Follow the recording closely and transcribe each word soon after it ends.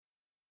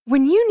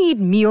When you need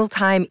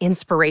mealtime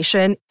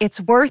inspiration,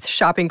 it's worth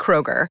shopping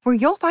Kroger, where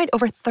you'll find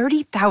over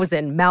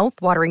 30,000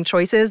 mouth-watering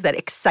choices that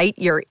excite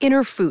your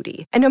inner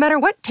foodie. And no matter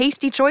what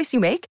tasty choice you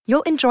make,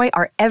 you'll enjoy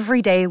our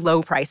everyday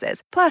low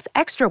prices, plus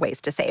extra ways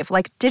to save,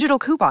 like digital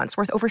coupons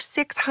worth over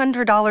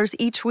 $600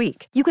 each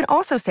week. You can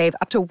also save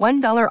up to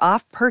 $1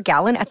 off per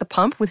gallon at the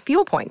pump with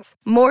fuel points.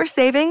 More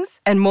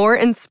savings and more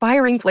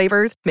inspiring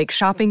flavors make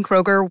shopping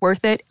Kroger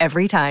worth it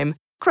every time.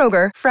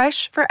 Kroger,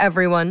 fresh for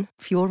everyone.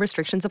 Fuel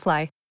restrictions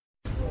apply.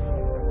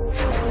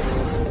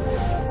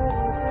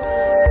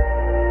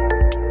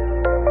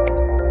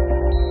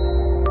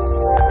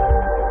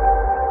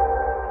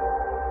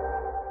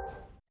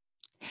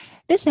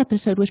 This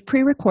episode was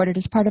pre-recorded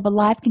as part of a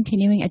live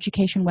continuing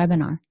education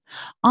webinar.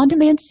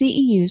 On-demand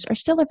CEUs are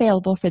still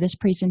available for this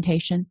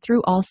presentation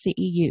through All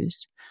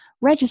CEUs.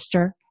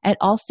 Register at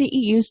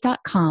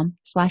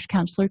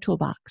allceus.com/counselor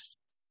toolbox.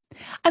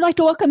 I'd like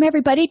to welcome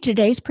everybody to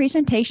today's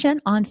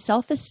presentation on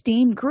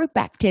self-esteem group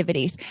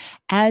activities.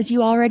 As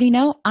you already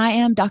know, I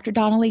am Dr.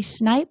 Donnelly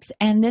Snipes,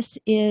 and this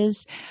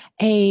is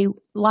a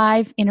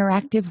live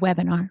interactive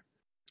webinar.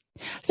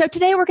 So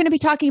today we're going to be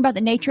talking about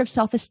the nature of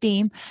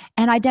self-esteem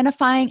and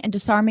identifying and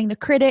disarming the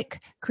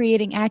critic,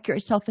 creating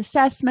accurate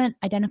self-assessment,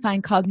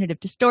 identifying cognitive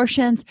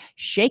distortions,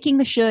 shaking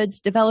the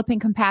shoulds, developing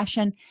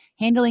compassion,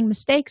 handling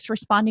mistakes,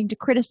 responding to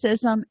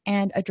criticism,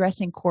 and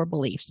addressing core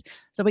beliefs.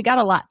 So we got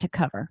a lot to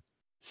cover.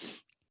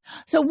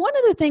 So one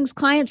of the things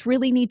clients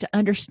really need to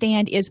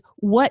understand is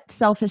what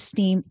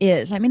self-esteem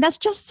is. I mean, that's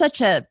just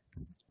such a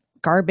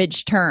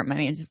garbage term. I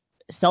mean,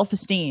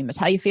 self-esteem is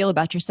how you feel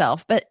about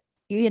yourself, but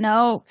you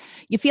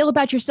feel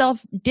about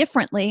yourself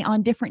differently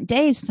on different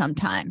days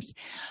sometimes.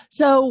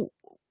 So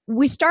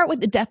we start with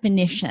the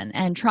definition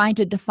and trying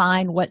to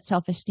define what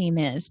self-esteem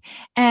is.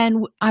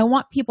 And I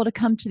want people to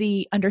come to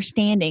the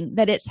understanding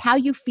that it's how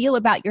you feel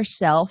about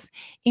yourself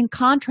in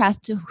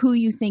contrast to who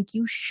you think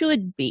you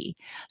should be.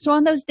 So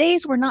on those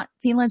days we're not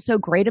feeling so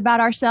great about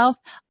ourselves,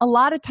 a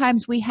lot of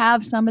times we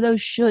have some of those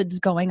shoulds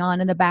going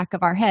on in the back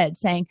of our head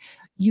saying,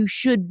 you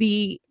should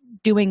be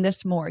doing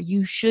this more.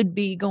 You should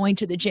be going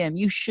to the gym.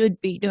 You should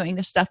be doing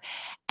this stuff.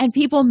 And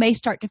people may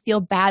start to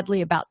feel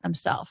badly about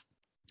themselves.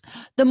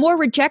 The more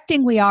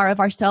rejecting we are of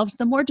ourselves,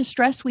 the more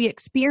distress we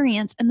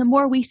experience, and the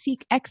more we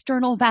seek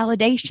external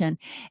validation.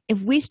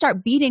 If we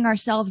start beating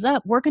ourselves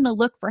up, we're going to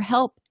look for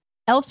help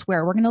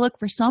elsewhere. We're going to look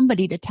for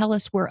somebody to tell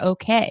us we're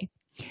okay.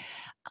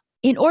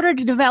 In order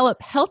to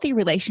develop healthy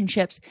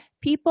relationships,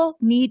 people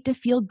need to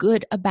feel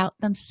good about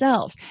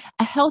themselves.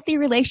 A healthy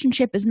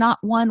relationship is not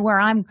one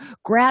where I'm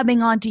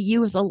grabbing onto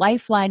you as a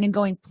lifeline and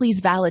going, please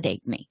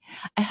validate me.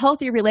 A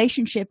healthy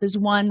relationship is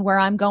one where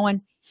I'm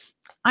going,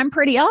 I'm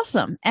pretty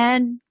awesome,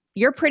 and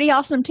you're pretty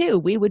awesome too.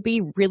 We would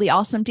be really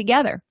awesome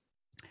together.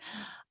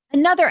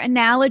 Another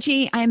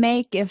analogy I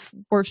make if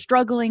we're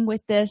struggling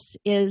with this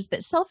is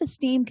that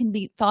self-esteem can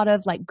be thought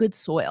of like good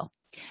soil.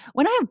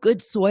 When I have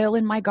good soil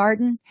in my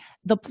garden,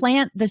 the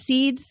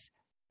seeds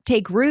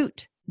take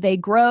root, they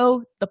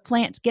grow, the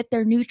plants get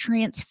their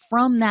nutrients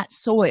from that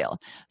soil.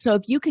 So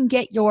if you can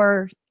get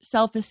your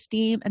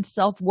self-esteem and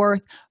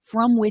self-worth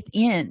from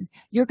within,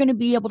 you're going to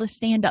be able to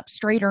stand up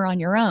straighter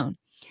on your own.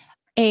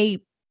 A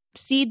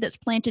seed that's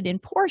planted in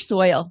poor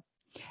soil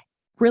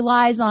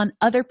relies on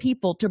other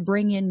people to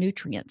bring in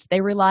nutrients.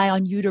 They rely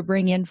on you to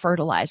bring in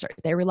fertilizer.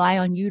 They rely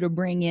on you to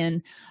bring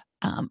in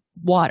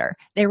water.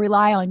 They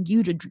rely on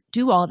you to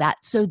do all that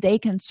so they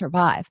can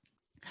survive.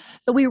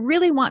 So we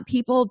really want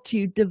people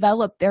to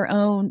develop their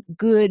own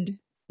good,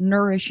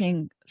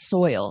 nourishing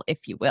soil,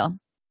 if you will.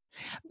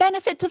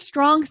 Benefits of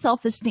strong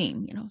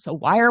self-esteem. So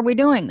why are we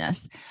doing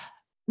this?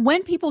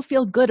 When people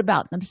feel good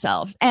about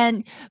themselves,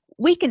 and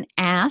we can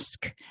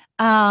ask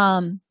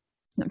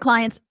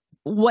clients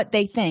what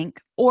they think,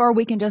 or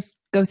we can just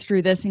go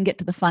through this and get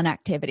to the fun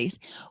activities.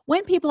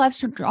 When people have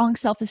strong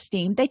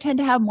self-esteem, they tend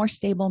to have more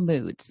stable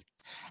moods.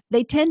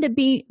 They tend to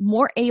be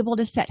more able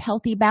to set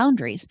healthy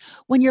boundaries.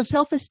 When your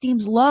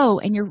self-esteem's low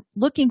and you're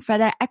looking for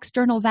that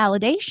external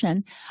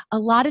validation, a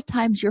lot of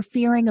times you're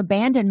fearing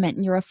abandonment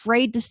and you're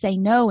afraid to say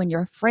no and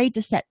you're afraid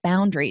to set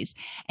boundaries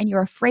and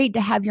you're afraid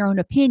to have your own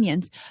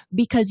opinions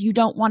because you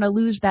don't want to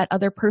lose that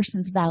other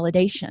person's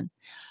validation.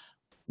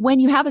 When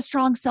you have a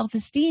strong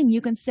self-esteem, you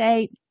can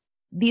say,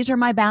 these are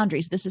my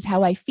boundaries. This is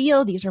how I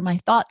feel. These are my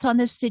thoughts on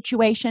this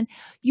situation.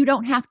 You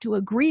don't have to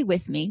agree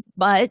with me,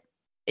 but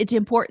it's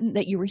important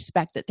that you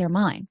respect that they're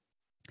mine.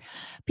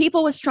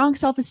 People with strong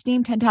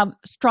self-esteem tend to have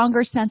a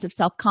stronger sense of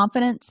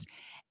self-confidence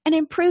and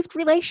improved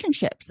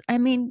relationships. I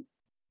mean,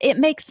 it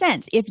makes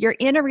sense. If you're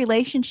in a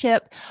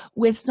relationship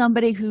with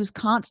somebody who's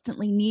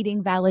constantly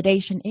needing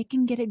validation, it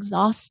can get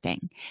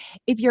exhausting.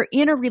 If you're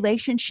in a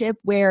relationship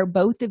where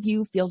both of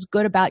you feels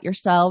good about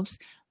yourselves,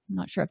 I'm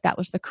not sure if that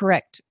was the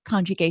correct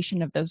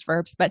conjugation of those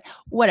verbs, but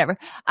whatever.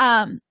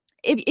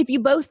 If you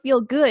both feel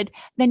good,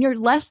 then you're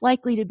less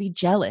likely to be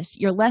jealous.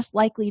 You're less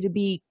likely to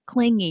be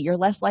clingy. You're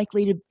less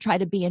likely to try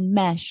to be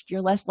enmeshed.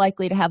 You're less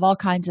likely to have all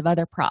kinds of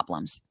other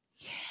problems.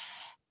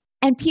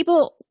 And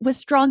people with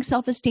strong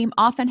self-esteem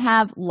often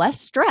have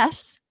less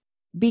stress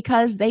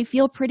because they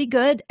feel pretty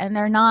good and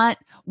they're not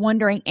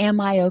wondering, am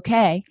I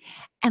okay?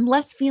 And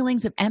less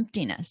feelings of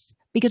emptiness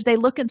because they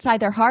look inside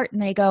their heart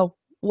and they go,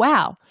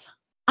 wow,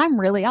 I'm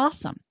really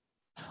awesome.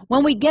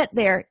 When we get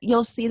there,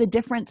 you'll see the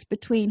difference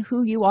between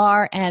who you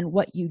are and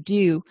what you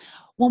do.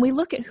 When we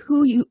look at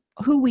who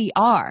we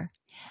are,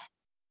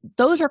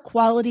 those are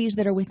qualities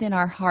that are within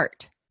our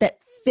heart that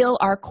fill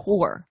our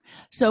core.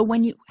 So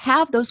when you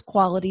have those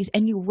qualities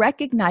and you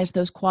recognize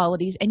those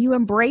qualities and you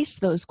embrace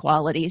those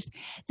qualities,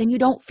 then you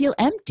don't feel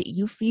empty.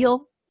 You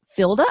feel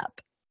filled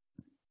up.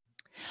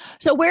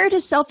 So where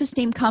does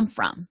self-esteem come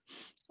from?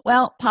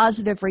 Well,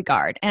 positive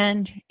regard.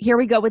 And here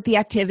we go with the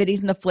activities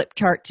and the flip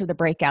charts or the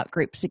breakout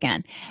groups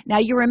again. Now,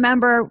 you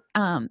remember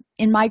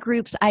in my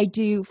groups, I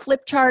do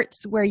flip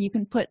charts where you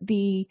can put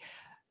the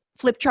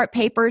flip chart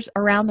papers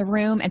around the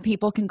room and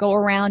people can go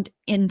around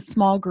in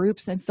small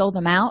groups and fill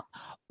them out.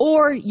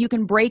 Or you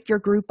can break your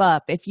group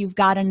up. If you've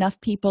got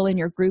enough people in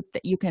your group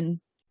that you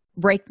can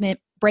break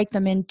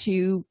them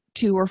into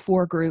 2 or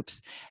 4 groups,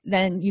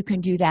 then you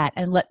can do that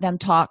and let them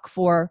talk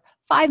for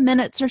 5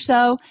 minutes or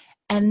so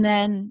and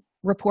then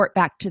report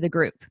back to the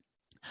group.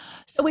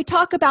 So we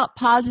talk about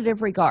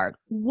positive regard.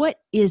 What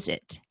is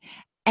it?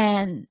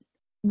 And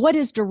what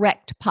is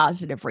direct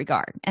positive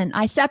regard? And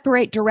I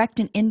separate direct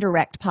and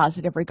indirect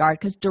positive regard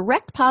because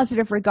direct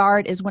positive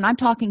regard is when I'm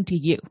talking to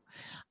you.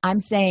 I'm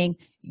saying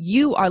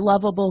you are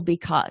lovable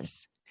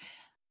because.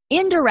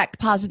 Indirect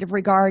positive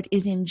regard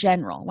is in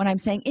general. When I'm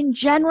saying in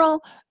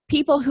general,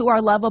 people who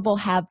are lovable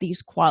have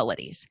these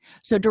qualities.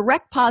 So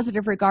direct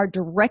positive regard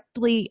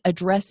directly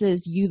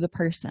addresses you, the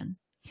person.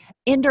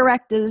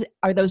 Indirect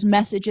are those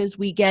messages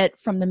we get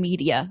from the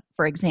media,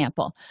 for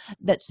example,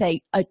 that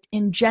say,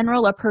 in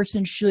general, a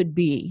person should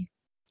be.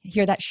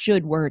 Hear that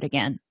should word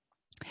again.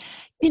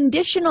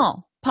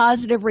 Conditional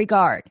positive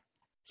regard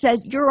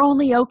says you're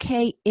only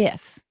okay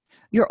if.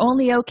 You're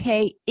only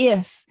okay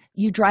if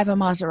you drive a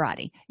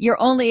Maserati.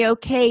 You're only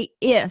okay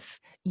if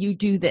you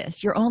do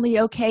this. You're only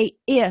okay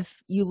if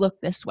you look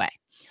this way.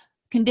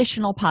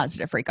 Conditional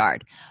positive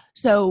regard.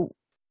 So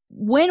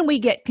when we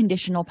get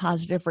conditional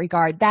positive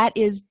regard, that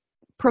is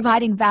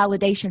providing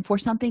validation for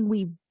something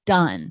we've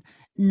done,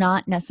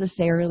 not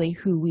necessarily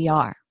who we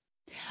are.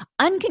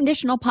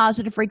 Unconditional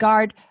positive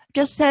regard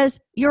just says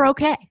you're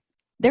okay.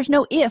 There's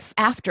no if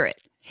after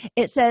it.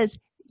 It says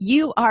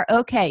you are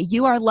okay.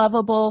 You are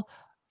lovable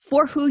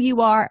for who you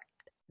are,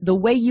 the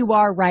way you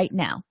are right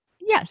now.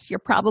 Yes, you're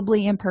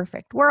probably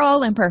imperfect. We're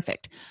all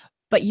imperfect,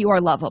 but you are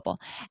lovable.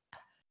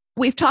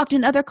 We've talked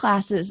in other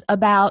classes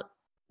about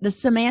the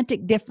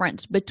semantic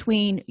difference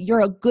between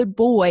you're a good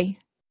boy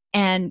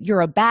and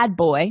you're a bad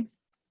boy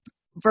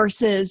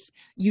versus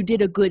you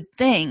did a good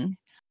thing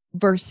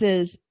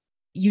versus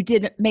you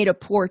made a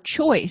poor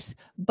choice,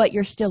 but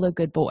you're still a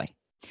good boy.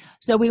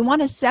 So we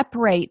want to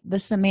separate the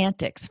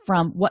semantics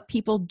from what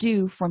people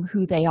do from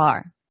who they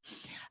are.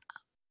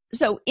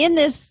 So in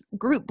this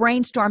group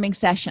brainstorming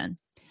session,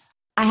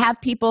 I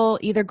have people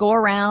either go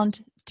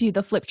around to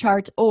the flip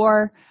charts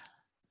or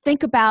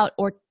think about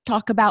or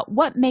talk about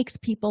what makes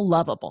people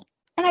lovable.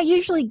 And I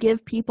usually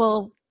give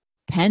people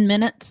 10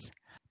 minutes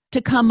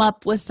to come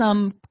up with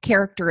some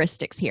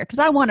characteristics here because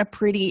I want a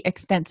pretty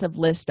extensive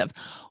list of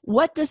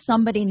what does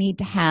somebody need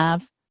to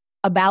have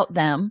about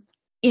them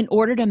in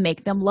order to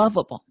make them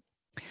lovable.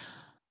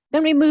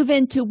 Then we move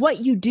into what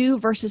you do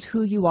versus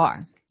who you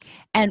are.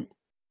 And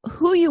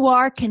who you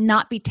are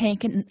cannot be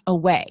taken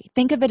away.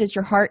 Think of it as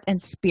your heart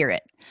and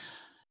spirit.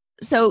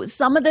 So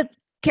some of the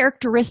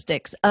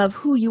characteristics of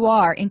who you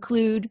are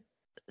include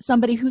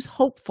somebody who's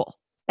hopeful.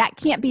 That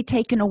can't be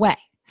taken away.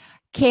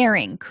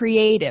 Caring,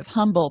 creative,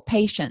 humble,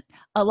 patient.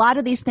 A lot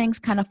of these things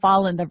kind of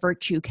fall in the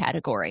virtue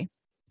category.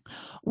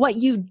 What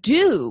you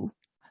do,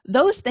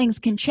 those things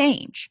can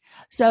change.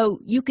 So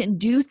you can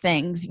do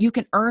things, you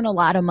can earn a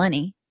lot of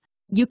money,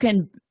 you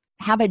can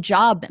have a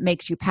job that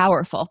makes you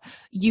powerful,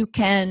 you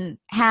can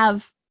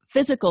have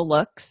physical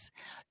looks,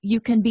 you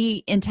can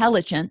be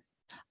intelligent,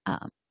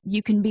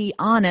 you can be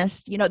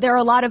honest. There are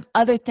a lot of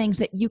other things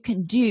that you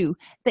can do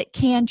that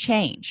can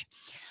change.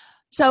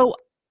 So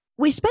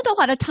we spend a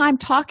lot of time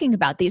talking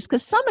about these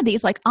because some of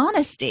these, like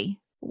honesty,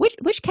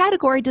 which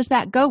category does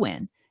that go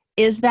in?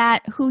 Is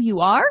that who you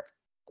are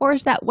or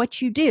is that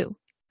what you do?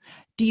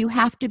 Do you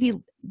have to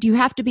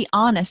be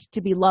honest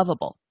to be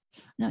lovable?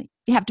 No,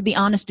 you have to be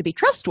honest to be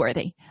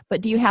trustworthy,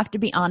 but do you have to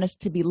be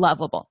honest to be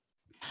lovable?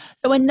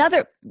 So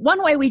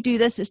one way we do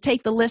this is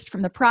take the list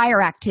from the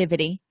prior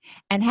activity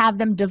and have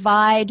them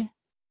divide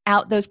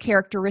out those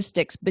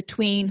characteristics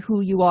between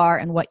who you are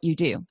and what you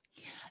do.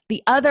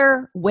 The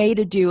other way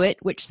to do it,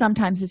 which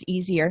sometimes is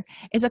easier,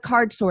 is a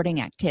card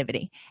sorting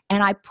activity.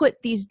 And I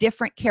put these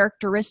different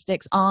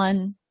characteristics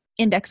on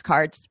index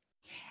cards.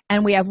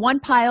 And we have one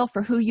pile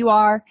for who you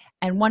are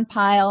and one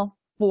pile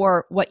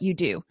for what you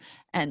do.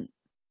 And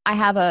I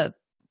have a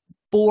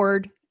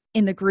board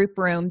in the group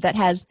room that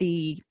has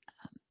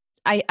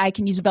I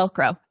can use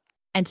Velcro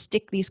and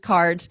stick these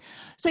cards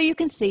so you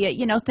can see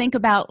it. Think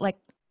about like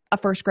a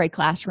first grade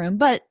classroom,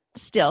 but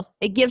still,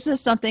 it gives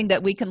us something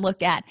that we can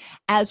look at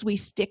as we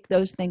stick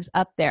those things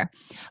up there.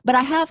 But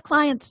I have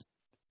clients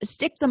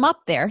stick them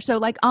up there. So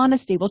like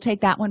honesty, we'll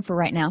take that one for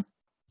right now.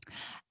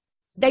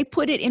 They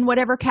put it in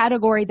whatever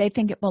category they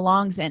think it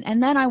belongs in.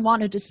 And then I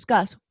want to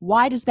discuss,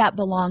 why does that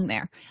belong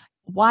there?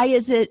 Why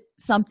is it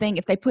something,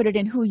 if they put it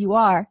in who you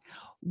are,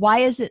 why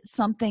is it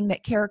something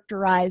that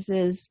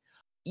characterizes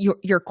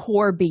your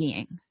core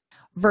being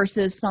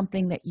versus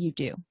something that you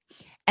do?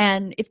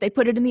 And if they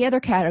put it in the other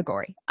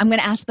category, I'm going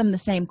to ask them the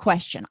same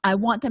question. I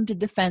want them to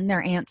defend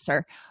their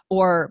answer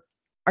or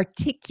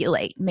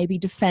articulate, maybe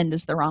defend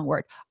is the wrong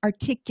word,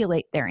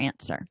 articulate their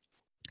answer.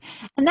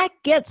 And that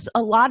gets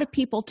a lot of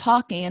people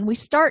talking, and we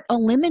start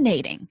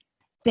eliminating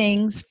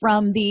things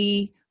from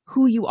the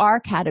who you are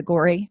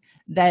category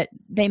that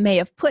they may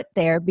have put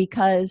there,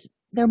 because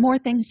there are more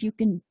things you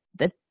can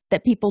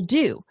that people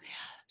do.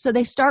 So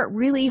they start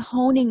really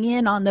honing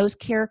in on those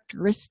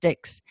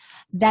characteristics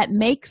that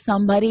make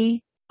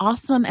somebody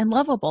awesome and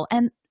lovable.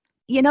 And,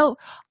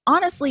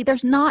 honestly,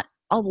 there's not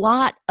a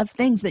lot of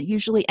things that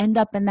usually end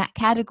up in that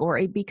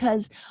category,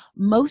 because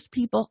most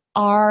people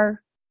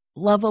are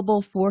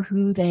lovable for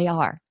who they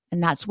are.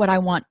 And that's what I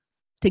want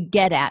to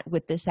get at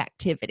with this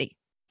activity.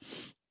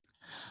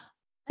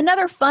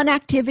 Another fun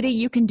activity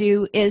you can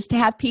do is to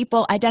have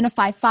people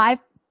identify 5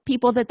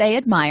 people that they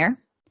admire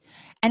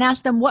and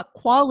ask them, what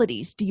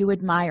qualities do you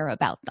admire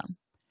about them?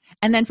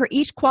 And then for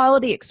each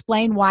quality,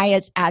 explain why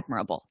it's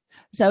admirable.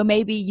 So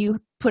maybe you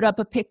put up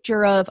a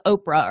picture of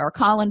Oprah or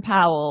Colin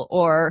Powell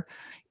or,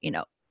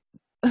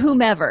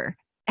 whomever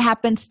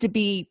happens to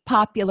be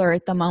popular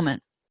at the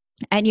moment.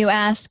 And you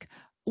ask,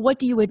 what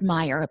do you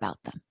admire about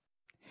them?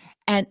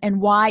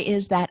 And why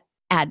is that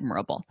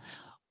admirable?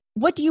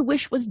 What do you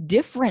wish was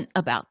different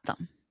about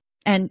them?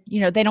 And,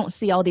 they don't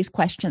see all these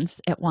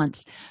questions at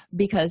once,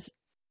 because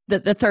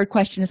the third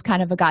question is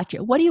kind of a gotcha.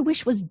 What do you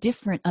wish was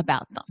different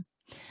about them?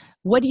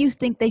 What do you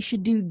think they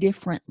should do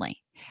differently?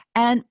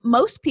 And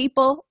most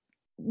people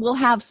will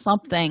have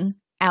something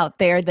out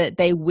there that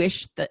they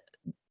wish that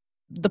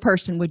the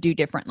person would do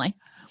differently.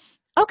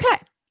 Okay,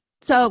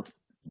 so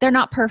they're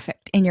not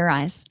perfect in your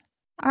eyes.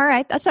 All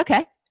right, that's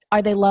okay.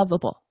 Are they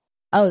lovable?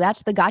 Oh,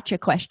 that's the gotcha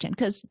question,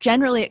 because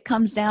generally it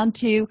comes down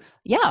to,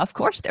 yeah, of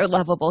course they're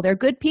lovable. They're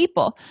good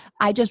people.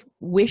 I just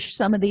wish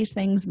some of these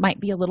things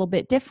might be a little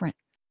bit different.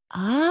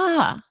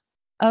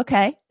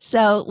 Okay,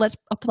 so let's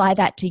apply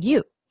that to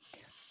you.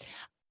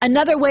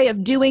 Another way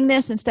of doing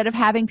this, instead of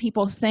having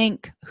people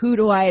think, who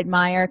do I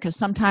admire? Because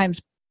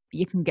sometimes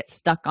you can get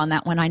stuck on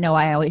that one. I know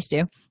I always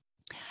do.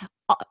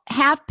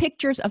 Have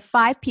pictures of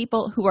 5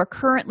 people who are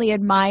currently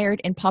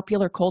admired in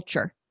popular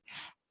culture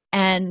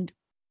and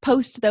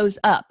post those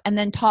up, and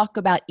then talk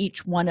about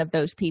each one of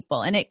those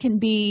people. And it can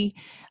be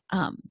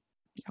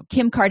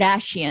Kim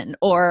Kardashian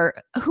or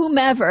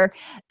whomever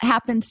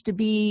happens to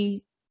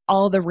be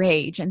all the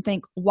rage, and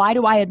think, why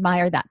do I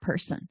admire that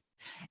person?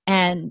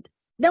 And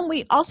then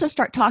we also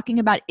start talking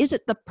about, is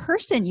it the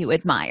person you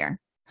admire,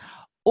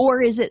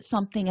 or is it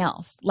something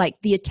else, like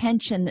the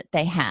attention that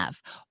they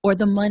have or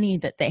the money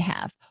that they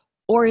have,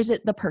 or is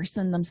it the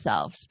person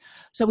themselves?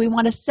 So we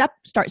want to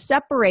start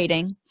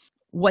separating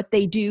what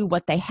they do,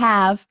 what they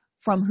have,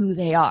 from who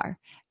they are.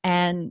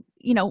 And,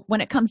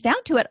 when it comes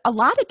down to it, a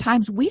lot of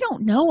times we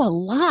don't know a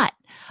lot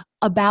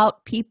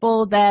about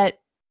people that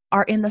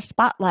are in the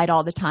spotlight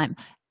all the time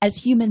as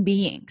human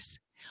beings.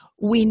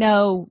 We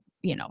know,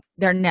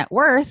 their net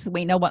worth,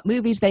 we know what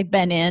movies they've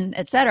been in,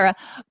 etc.,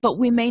 but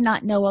we may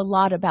not know a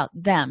lot about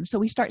them. So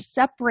we start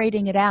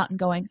separating it out and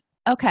going,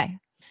 okay,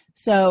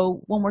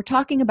 so when we're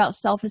talking about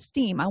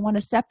self-esteem, I want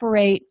to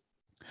separate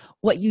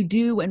what you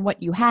do and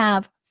what you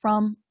have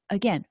from,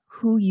 again,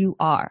 who you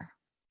are.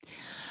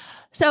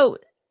 So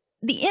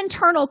the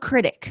internal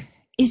critic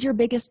is your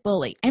biggest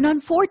bully. And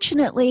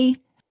unfortunately,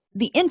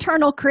 the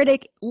internal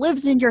critic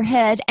lives in your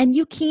head, and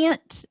you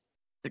can't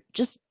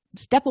just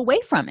step away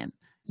from him.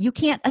 You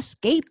can't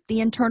escape the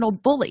internal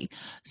bully.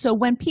 So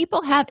when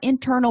people have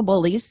internal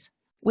bullies,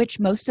 which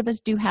most of us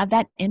do have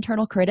that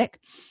internal critic,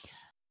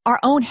 our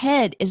own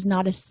head is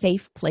not a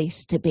safe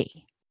place to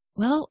be.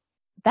 Well,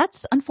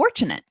 that's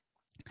unfortunate.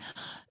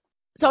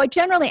 So I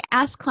generally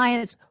ask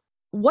clients,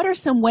 what are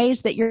some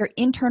ways that your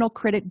internal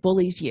critic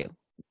bullies you?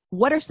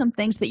 What are some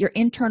things that your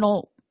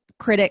internal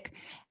critic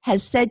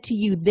has said to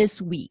you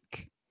this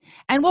week?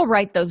 And we'll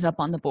write those up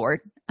on the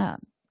board,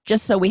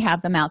 just so we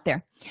have them out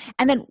there.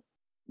 And then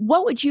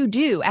what would you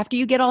do after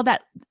you get all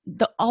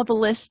the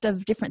list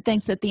of different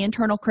things that the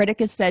internal critic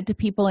has said to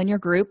people in your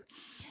group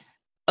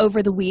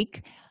over the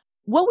week?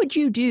 What would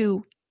you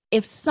do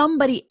if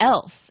somebody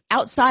else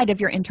outside of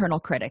your internal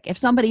critic, if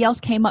somebody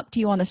else came up to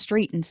you on the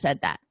street and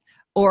said that?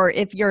 Or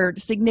if your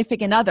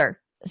significant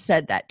other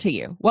said that to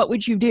you, what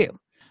would you do?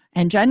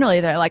 And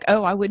generally they're like,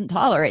 oh, I wouldn't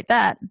tolerate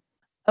that.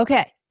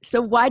 Okay,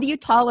 so why do you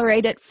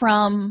tolerate it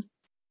from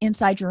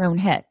inside your own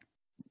head?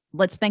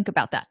 Let's think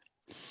about that.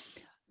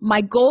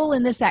 My goal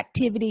in this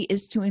activity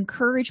is to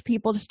encourage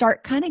people to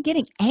start kind of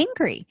getting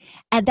angry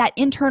at that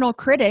internal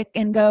critic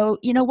and go,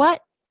 you know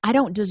what? I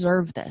don't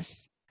deserve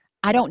this.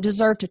 I don't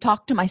deserve to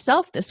talk to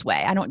myself this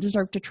way. I don't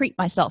deserve to treat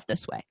myself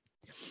this way.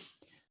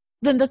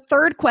 Then the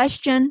third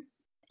question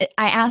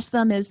I ask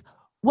them is,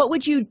 what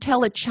would you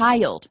tell a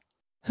child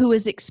who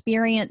is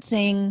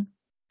experiencing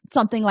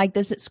something like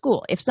this at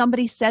school? If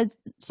somebody said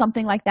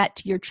something like that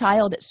to your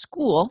child at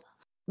school,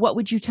 what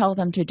would you tell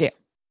them to do?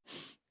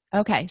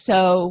 Okay,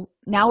 so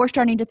now we're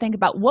starting to think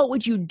about what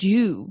would you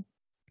do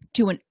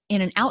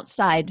in an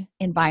outside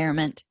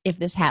environment if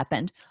this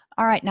happened.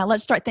 All right, now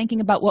let's start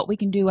thinking about what we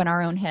can do in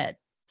our own head.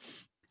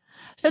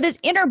 So this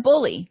inner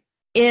bully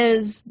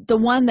is the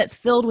one that's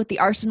filled with the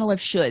arsenal of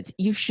shoulds.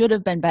 You should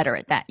have been better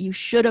at that. You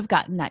should have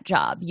gotten that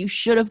job. You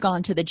should have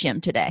gone to the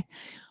gym today.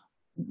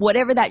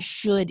 Whatever that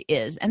should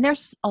is. And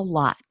there's a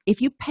lot.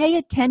 If you pay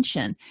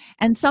attention,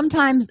 and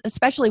sometimes,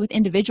 especially with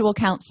individual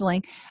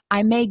counseling,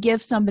 I may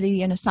give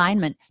somebody an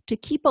assignment to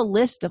keep a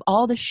list of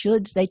all the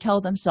shoulds they tell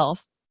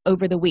themselves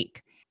over the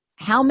week.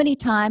 How many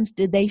times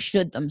did they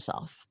should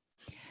themselves?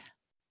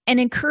 And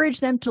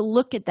encourage them to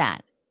look at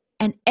that.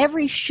 And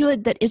every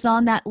should that is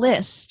on that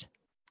list,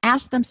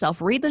 ask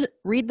themselves, read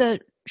the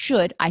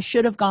should. I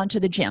should have gone to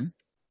the gym.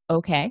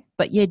 Okay,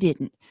 but you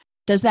didn't.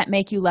 Does that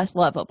make you less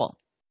lovable?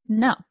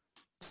 No.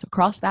 So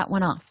cross that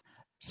one off.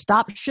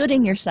 Stop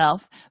shoulding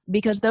yourself,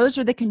 because those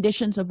are the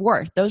conditions of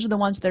worth. Those are the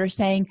ones that are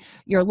saying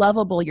you're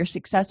lovable, you're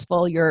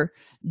successful, you're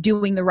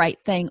doing the right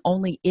thing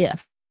only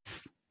if.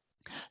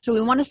 So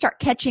we want to start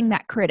catching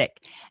that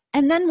critic.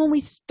 And then when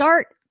we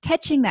start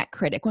catching that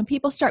critic, when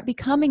people start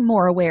becoming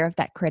more aware of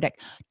that critic,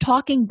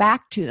 talking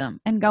back to them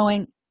and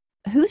going,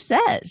 who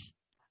says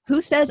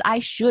I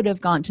should have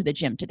gone to the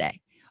gym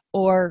today?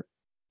 Or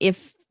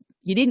if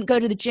you didn't go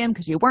to the gym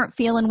because you weren't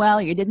feeling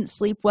well, you didn't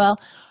sleep well,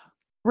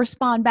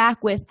 respond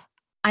back with,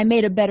 I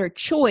made a better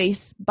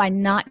choice by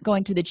not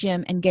going to the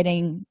gym and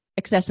getting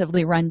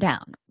excessively run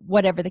down,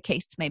 whatever the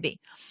case may be.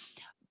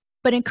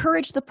 But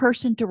encourage the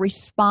person to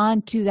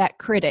respond to that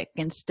critic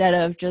instead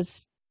of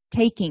just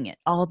taking it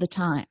all the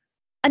time.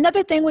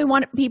 Another thing we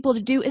want people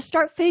to do is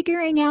start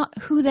figuring out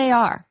who they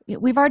are.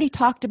 We've already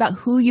talked about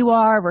who you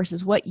are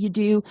versus what you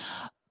do,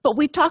 but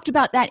we've talked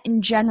about that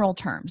in general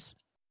terms.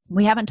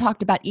 We haven't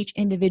talked about each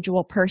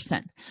individual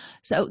person.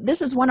 So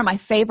this is one of my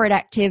favorite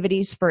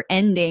activities for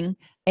ending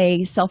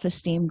a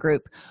self-esteem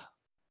group.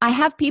 I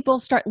have people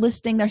start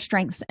listing their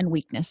strengths and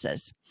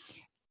weaknesses.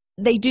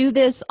 They do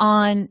this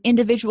on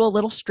individual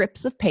little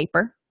strips of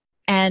paper,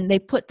 and they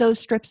put those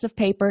strips of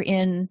paper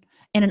in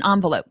an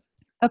envelope.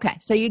 Okay,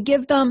 so you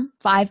give them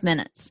 5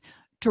 minutes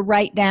to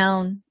write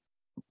down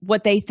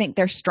what they think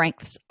their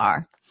strengths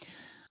are.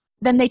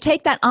 Then they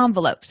take that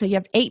envelope. So you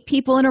have 8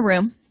 people in a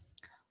room.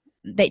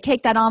 They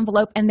take that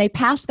envelope and they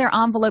pass their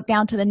envelope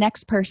down to the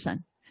next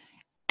person.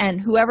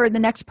 And whoever the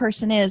next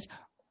person is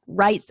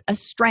writes a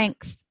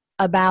strength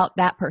about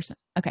that person.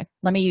 Okay,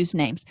 let me use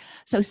names.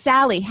 So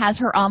Sally has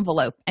her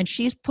envelope and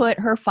she's put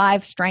her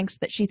 5 strengths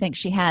that she thinks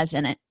she has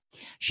in it.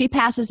 She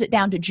passes it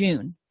down to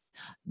June.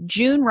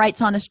 June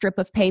writes on a strip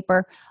of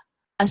paper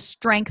a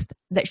strength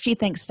that she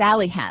thinks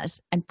Sally has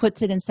and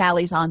puts it in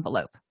Sally's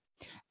envelope,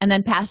 and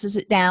then passes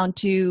it down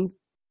to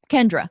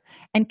Kendra.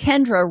 And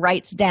Kendra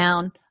writes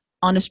down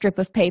on a strip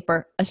of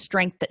paper a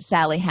strength that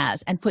Sally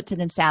has and puts it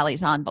in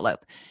Sally's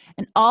envelope.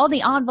 And all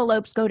the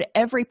envelopes go to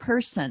every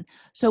person.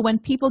 So when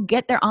people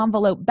get their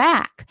envelope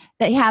back,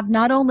 they have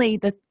not only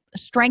the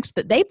strengths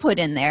that they put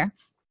in there,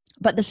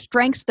 but the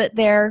strengths that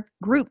their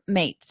group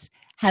mates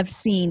have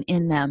seen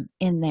in them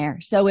in there.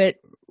 So it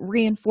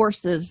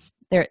reinforces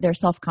their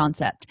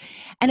self-concept.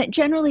 And it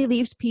generally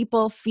leaves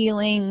people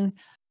feeling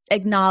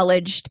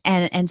acknowledged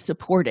and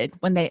supported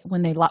when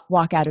they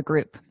walk out of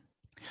group.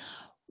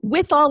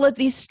 With all of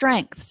these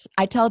strengths,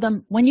 I tell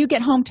them, when you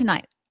get home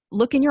tonight,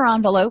 look in your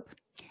envelope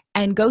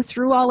and go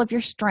through all of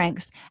your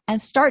strengths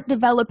and start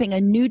developing a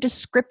new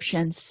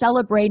description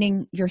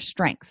celebrating your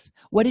strengths.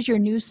 What is your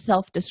new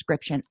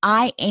self-description?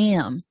 I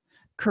am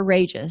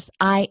courageous.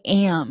 I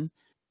am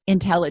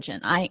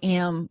intelligent. I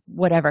am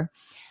whatever.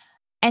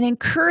 And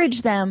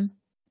encourage them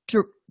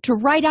to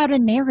write out a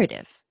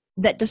narrative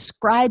that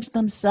describes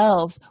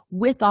themselves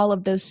with all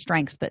of those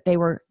strengths that they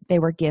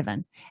were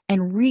given,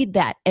 and read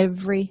that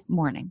every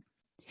morning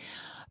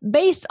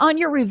based on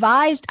your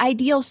revised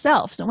ideal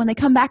self. So when they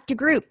come back to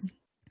group,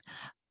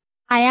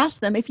 I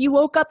ask them, if you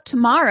woke up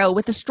tomorrow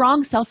with a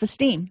strong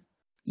self-esteem,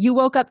 you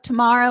woke up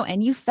tomorrow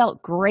and you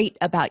felt great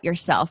about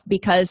yourself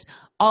because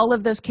all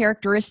of those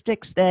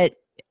characteristics that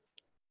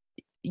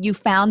you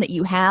found that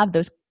you have,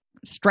 those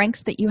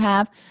strengths that you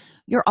have,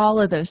 you're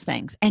all of those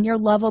things, and you're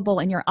lovable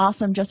and you're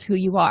awesome just who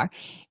you are.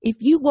 If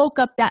you woke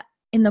up that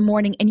in the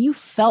morning and you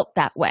felt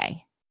that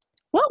way,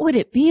 what would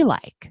it be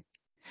like?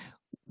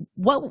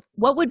 What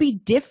would be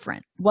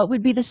different? What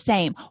would be the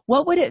same?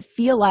 What would it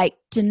feel like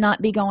to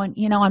not be going,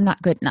 I'm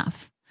not good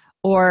enough?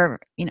 Or,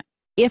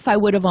 if I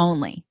would have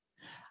only.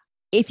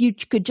 If you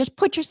could just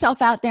put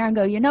yourself out there and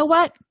go, you know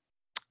what?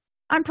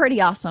 I'm pretty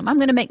awesome. I'm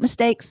going to make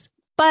mistakes,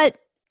 but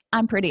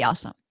I'm pretty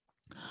awesome.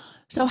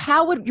 So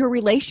how would your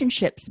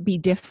relationships be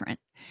different?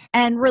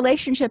 And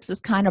relationships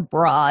is kind of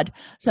broad.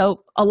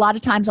 So a lot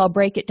of times I'll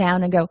break it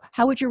down and go,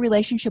 how would your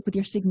relationship with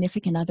your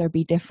significant other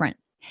be different?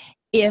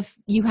 if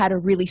you had a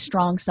really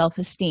strong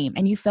self-esteem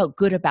and you felt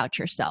good about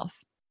yourself?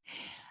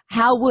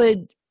 How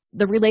would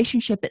the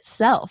relationship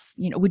itself,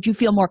 would you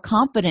feel more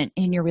confident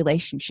in your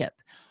relationship?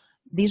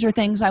 These are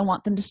things I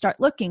want them to start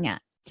looking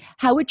at.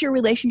 How would your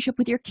relationship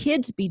with your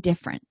kids be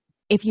different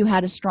if you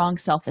had a strong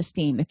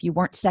self-esteem, if you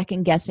weren't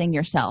second-guessing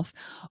yourself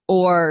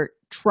or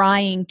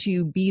trying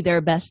to be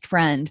their best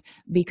friend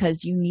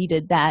because you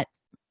needed that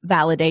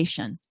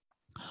validation?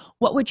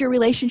 What would your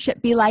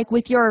relationship be like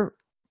with your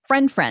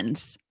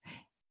friends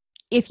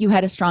if you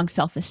had a strong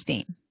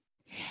self-esteem?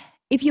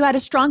 If you had a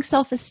strong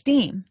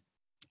self-esteem,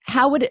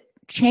 how would it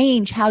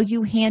change how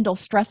you handle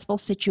stressful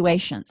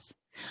situations?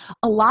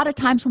 A lot of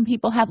times when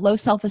people have low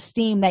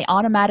self-esteem, they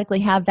automatically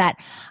have that,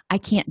 I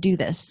can't do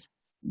this,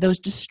 those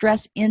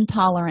distress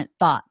intolerant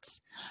thoughts.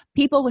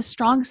 People with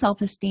strong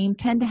self-esteem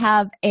tend to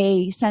have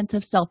a sense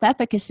of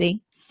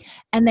self-efficacy,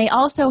 and they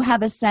also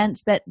have a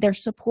sense that they're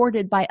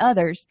supported by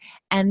others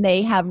and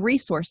they have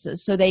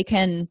resources so they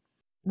can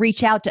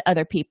reach out to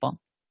other people.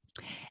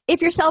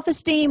 If your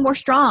self-esteem were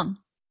strong,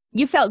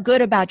 you felt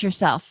good about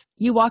yourself,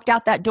 you walked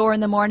out that door in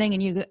the morning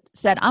and you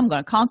said, I'm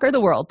going to conquer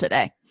the world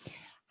today,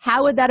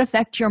 how would that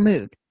affect your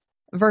mood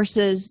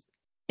versus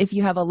if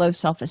you have a low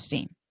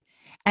self-esteem?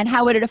 And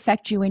how would it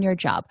affect you in your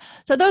job?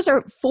 So those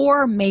are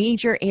 4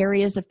 major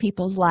areas of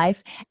people's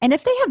life. And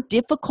if they have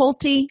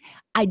difficulty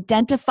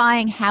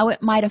identifying how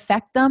it might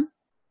affect them,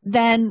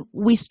 then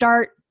we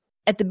start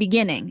at the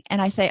beginning.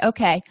 And I say,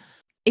 okay,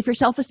 if your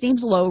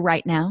self-esteem's low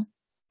right now,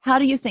 how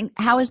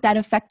is that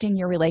affecting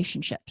your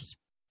relationships?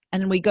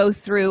 And then we go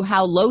through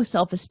how low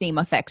self-esteem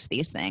affects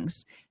these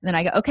things. And then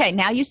I go, okay,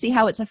 now you see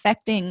how it's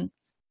affecting,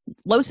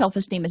 low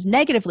self-esteem is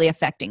negatively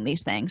affecting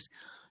these things.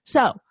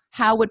 So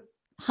how would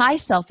high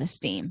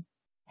self-esteem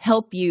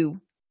help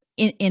you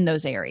in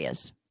those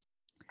areas?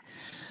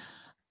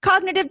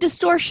 Cognitive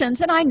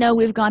distortions, and I know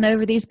we've gone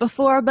over these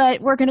before,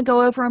 but we're going to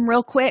go over them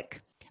real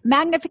quick.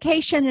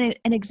 Magnification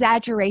and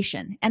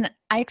exaggeration. And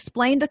I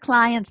explain to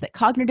clients that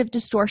cognitive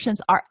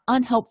distortions are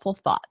unhelpful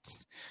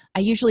thoughts. I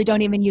usually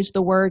don't even use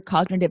the word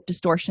cognitive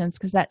distortions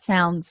because that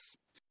sounds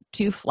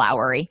too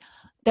flowery.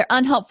 They're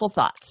unhelpful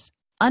thoughts,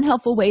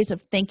 unhelpful ways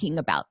of thinking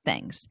about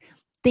things,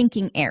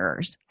 thinking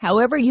errors,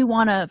 however you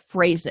want to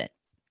phrase it.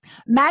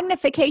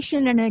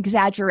 Magnification and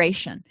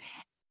exaggeration.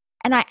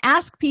 And I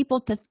ask people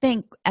to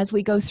think as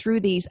we go through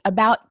these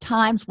about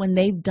times when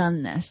they've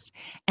done this.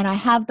 And I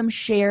have them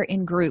share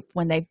in group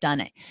when they've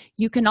done it.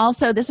 You can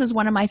also, this is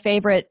one of my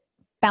favorite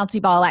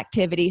bouncy ball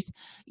activities.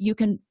 You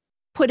can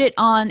put it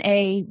on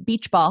a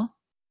beach ball,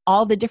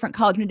 all the different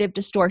cognitive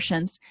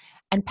distortions,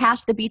 and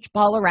pass the beach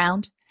ball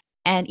around.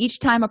 And each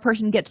time a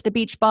person gets the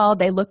beach ball,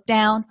 they look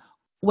down.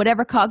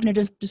 Whatever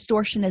cognitive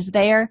distortion is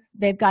there,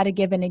 they've got to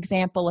give an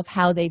example of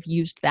how they've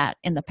used that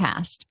in the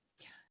past.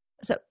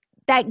 So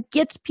that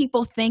gets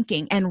people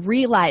thinking and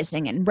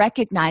realizing and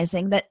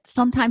recognizing that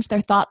sometimes their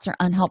thoughts are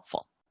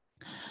unhelpful.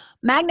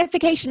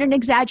 Magnification and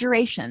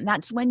exaggeration.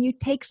 That's when you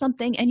take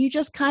something and you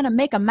just kind of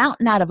make a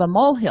mountain out of a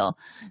molehill.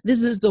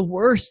 This is the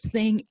worst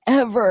thing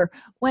ever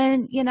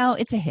when,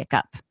 it's a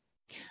hiccup.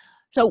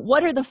 So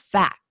what are the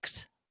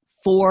facts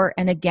for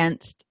and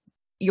against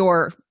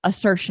your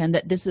assertion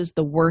that this is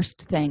the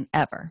worst thing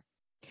ever?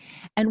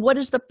 And what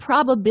is the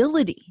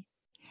probability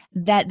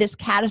that this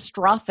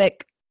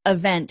catastrophic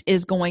event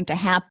is going to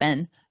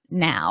happen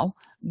now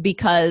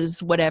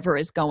because whatever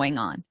is going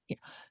on?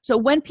 So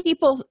when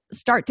people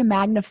start to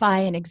magnify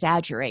and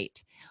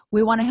exaggerate,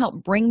 we want to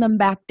help bring them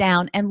back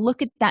down and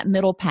look at that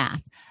middle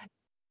path.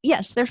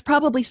 Yes, there's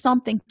probably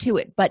something to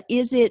it, but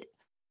is it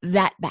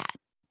that bad?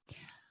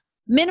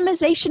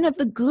 Minimization of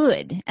the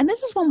good. And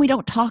this is one we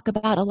don't talk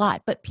about a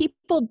lot, but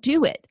people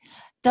do it.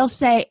 They'll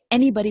say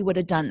anybody would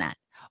have done that.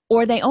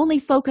 Or they only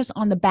focus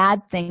on the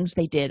bad things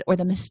they did or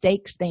the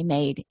mistakes they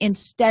made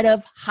instead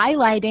of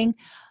highlighting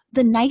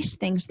the nice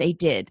things they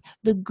did,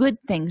 the good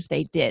things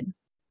they did.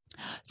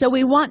 So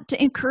we want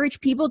to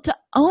encourage people to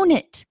own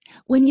it.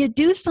 When you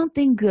do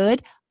something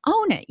good,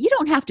 own it. You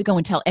don't have to go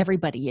and tell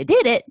everybody you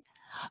did it,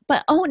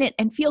 but own it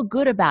and feel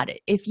good about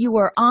it. If you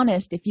were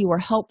honest, if you were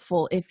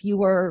helpful, if you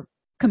were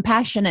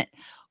compassionate,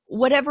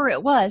 whatever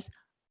it was,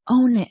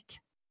 own it.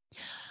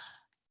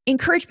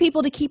 Encourage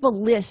people to keep a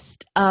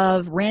list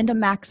of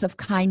random acts of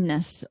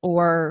kindness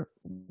or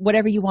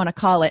whatever you want to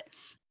call it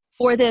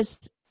for this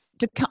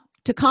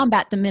to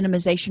combat the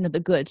minimization of the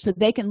good, so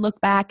they can look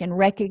back and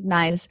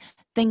recognize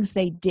things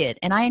they did.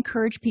 And I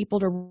encourage people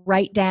to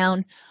write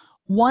down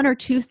 1 or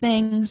 2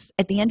 things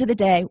at the end of the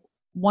day,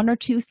 1 or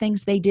 2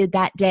 things they did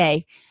that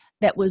day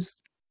that was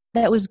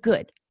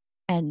good.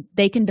 And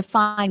they can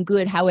define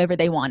good however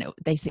they want it.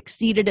 They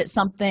succeeded at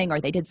something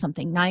or they did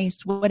something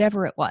nice,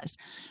 whatever it was.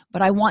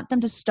 But I want them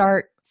to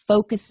start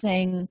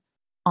focusing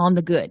on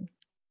the good.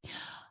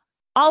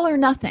 All or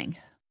nothing.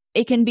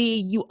 It can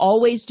be you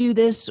always do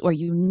this or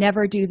you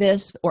never do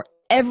this, or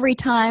every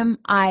time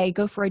I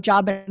go for a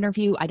job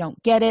interview, I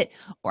don't get it,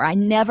 or I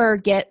never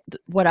get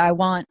what I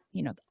want.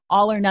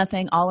 All or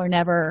nothing, all or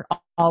never,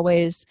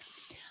 always.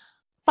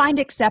 Find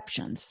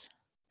exceptions,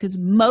 because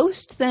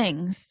most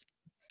things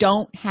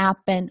don't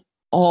happen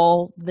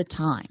all the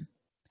time.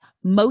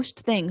 most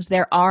things,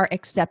 there are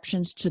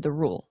exceptions to the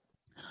rule.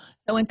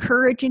 So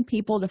encouraging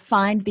people to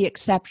find the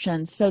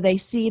exceptions so they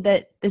see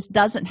that this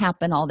doesn't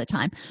happen all the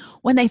time.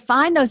 When they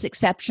find those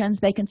exceptions,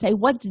 they can say,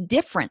 what's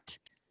different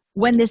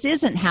when this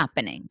isn't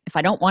happening? If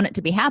I don't want it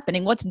to be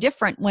happening, what's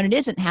different when it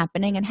isn't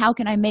happening, and how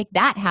can I make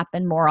that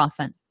happen more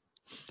often?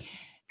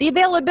 The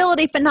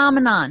availability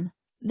phenomenon.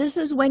 This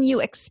is when you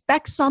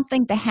expect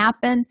something to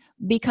happen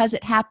because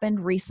it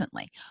happened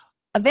recently.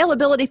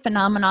 Availability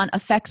phenomenon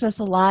affects us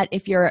a lot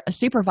if you're a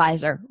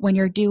supervisor when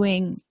you're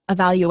doing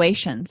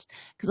evaluations,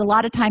 because a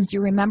lot of times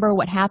you remember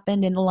what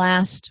happened in the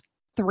last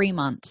 3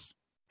 months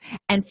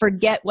and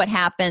forget what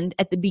happened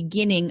at the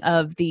beginning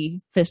of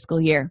the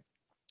fiscal year.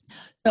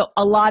 So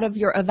a lot of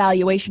your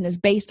evaluation is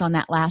based on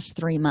that last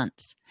 3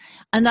 months.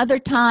 Another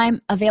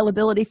time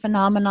availability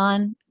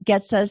phenomenon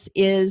gets us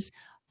is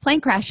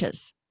plane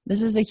crashes.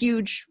 This is a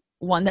huge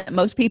one that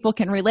most people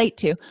can relate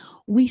to.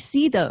 We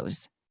see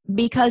those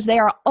because they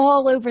are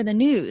all over the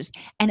news,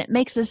 and it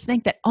makes us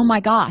think that, oh my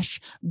gosh,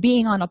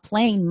 being on a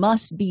plane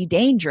must be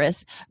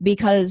dangerous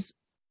because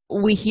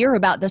we hear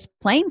about this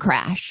plane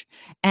crash.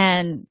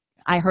 And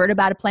I heard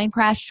about a plane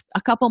crash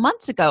a couple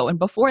months ago and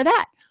before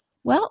that.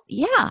 Well,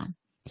 yeah.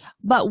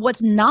 But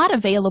what's not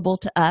available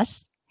to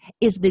us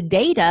is the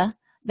data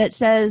that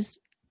says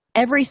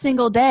every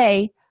single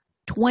day,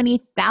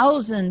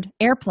 20,000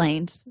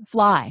 airplanes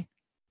fly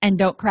and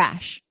don't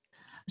crash.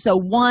 So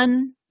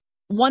one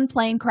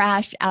plane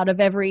crash out of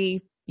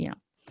every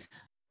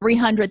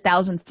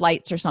 300,000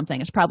 flights or something.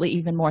 It's probably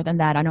even more than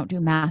that. I don't do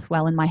math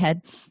well in my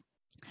head.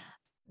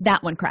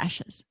 That one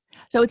crashes.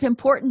 So it's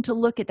important to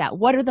look at that.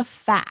 What are the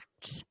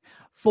facts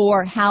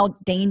for how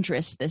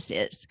dangerous this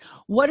is?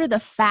 What are the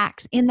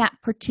facts in that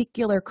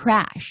particular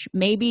crash?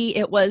 Maybe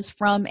it was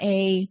from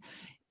a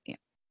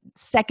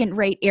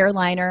second-rate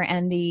airliner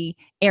and the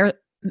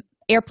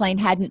airplane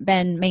hadn't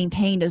been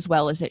maintained as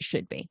well as it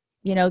should be.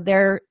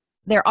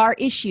 There are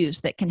issues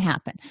that can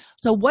happen.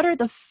 So what are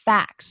the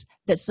facts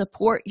that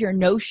support your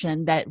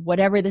notion that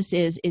whatever this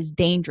is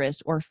dangerous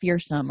or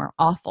fearsome or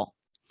awful?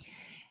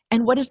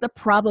 And what is the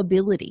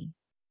probability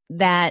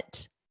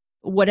that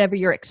whatever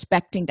you're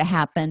expecting to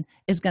happen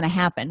is going to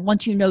happen?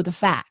 Once you know the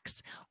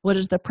facts, what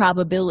is the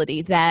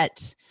probability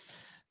that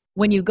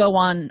when you go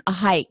on a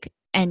hike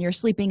and you're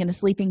sleeping in a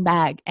sleeping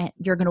bag and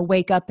you're going to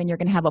wake up and you're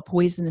going to have a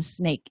poisonous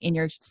snake in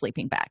your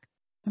sleeping bag?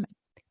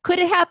 Could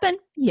it happen?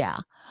 Yeah.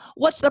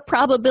 What's the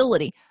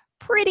probability?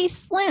 Pretty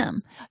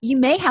slim. You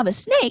may have a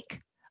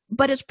snake,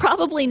 but it's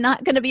probably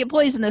not going to be a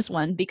poisonous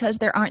one because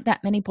there aren't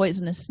that many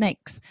poisonous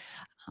snakes.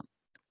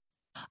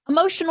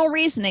 Emotional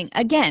reasoning,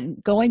 again,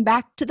 going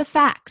back to the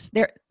facts.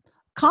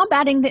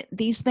 Combating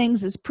these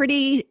things is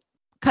pretty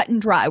cut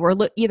and dry. We're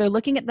either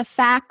looking at the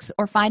facts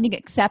or finding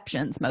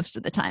exceptions most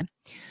of the time.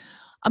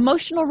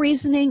 Emotional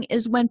reasoning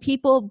is when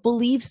people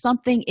believe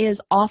something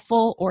is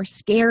awful or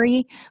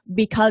scary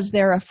because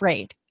they're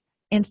afraid,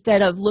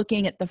 instead of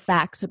looking at the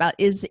facts about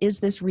is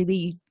this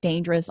really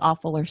dangerous,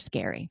 awful, or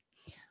scary.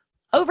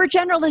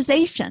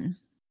 Overgeneralization.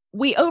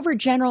 We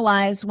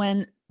overgeneralize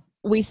when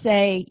we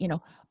say,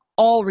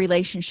 all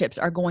relationships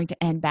are going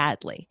to end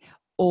badly,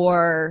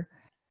 or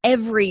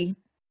every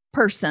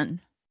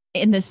person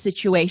in this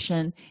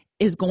situation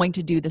is going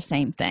to do the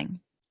same thing.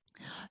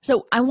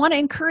 So I want to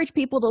encourage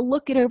people to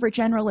look at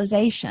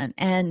overgeneralization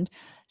and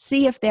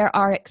see if there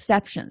are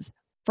exceptions.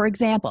 For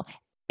example,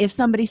 if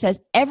somebody says,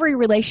 every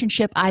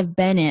relationship I've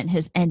been in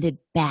has ended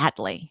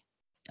badly,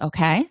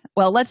 okay,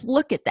 well, let's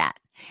look at that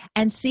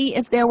and see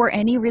if there were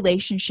any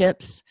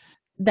relationships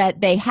that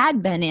they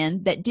had been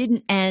in that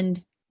didn't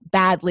end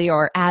badly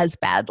or as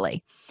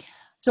badly.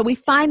 So we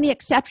find the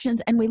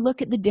exceptions and we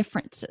look at the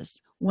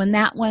differences. When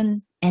that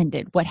one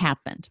ended, what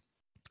happened?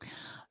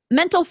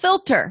 Mental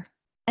filter.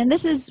 And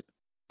this is,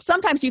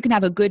 sometimes you can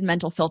have a good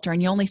mental filter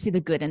and you only see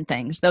the good in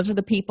things. Those are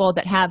the people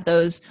that have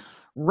those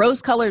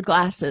rose-colored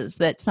glasses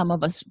that some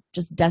of us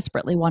just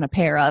desperately want a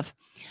pair of.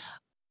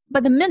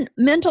 But the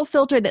mental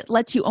filter that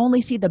lets you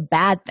only see the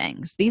bad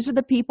things, these are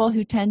the people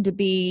who tend to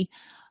be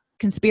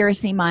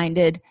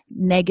conspiracy-minded,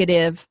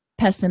 negative,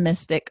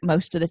 pessimistic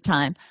most of the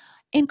time.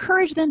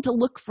 Encourage them to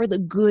look for the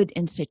good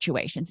in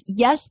situations.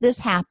 Yes, this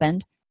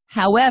happened.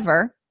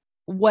 However,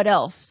 what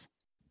else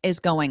is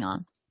going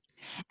on?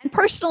 And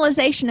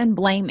personalization and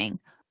blaming.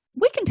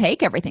 We can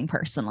take everything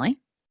personally.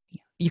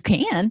 You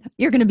can.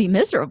 You're going to be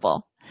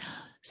miserable.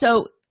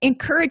 So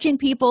encouraging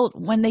people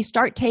when they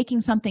start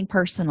taking something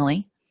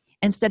personally,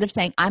 instead of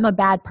saying, I'm a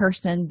bad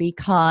person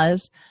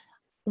because,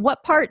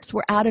 what parts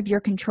were out of your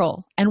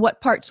control and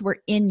what parts were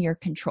in your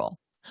control?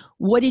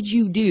 What did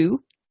you do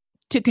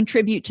to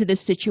contribute to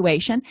this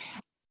situation?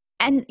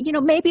 And,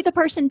 maybe the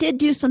person did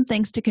do some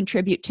things to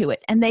contribute to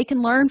it and they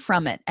can learn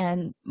from it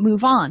and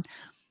move on.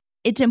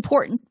 It's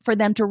important for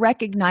them to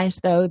recognize,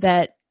 though,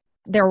 that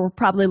there were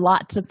probably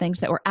lots of things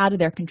that were out of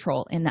their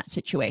control in that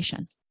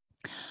situation.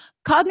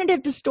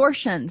 Cognitive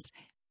distortions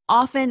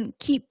often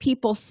keep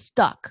people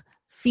stuck,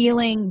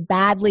 feeling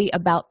badly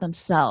about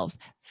themselves,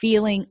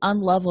 feeling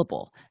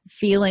unlovable,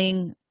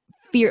 feeling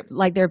fear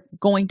like they're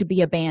going to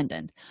be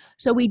abandoned.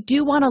 So we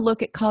do want to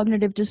look at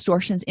cognitive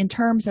distortions in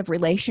terms of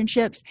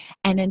relationships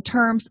and in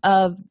terms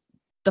of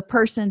the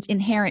person's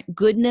inherent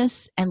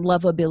goodness and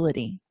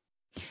lovability.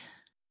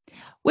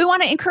 We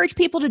want to encourage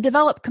people to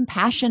develop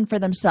compassion for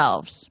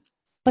themselves,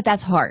 but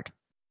that's hard.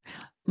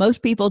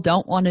 Most people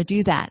don't want to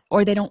do that,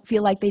 or they don't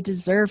feel like they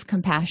deserve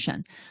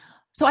compassion.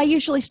 So I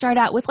usually start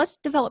out with, let's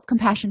develop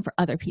compassion for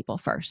other people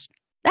first.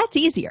 That's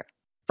easier.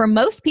 For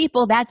most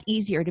people, that's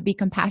easier to be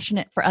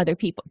compassionate for other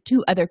people,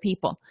 to other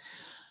people.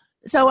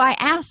 So I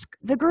ask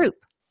the group,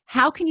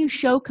 how can you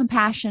show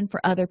compassion for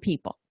other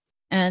people?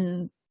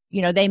 And,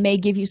 they may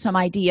give you some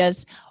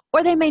ideas,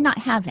 or they may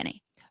not have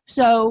any.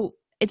 So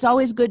it's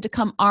always good to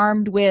come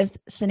armed with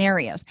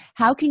scenarios.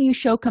 How can you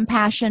show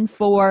compassion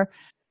for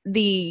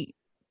the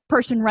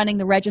person running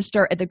the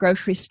register at the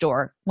grocery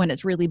store when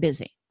it's really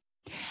busy?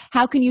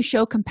 How can you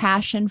show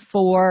compassion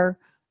for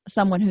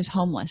someone who's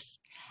homeless?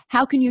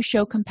 How can you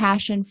show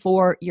compassion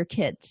for your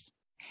kids?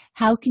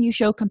 How can you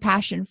show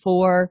compassion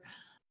for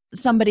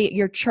somebody at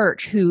your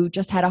church who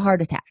just had a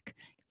heart attack?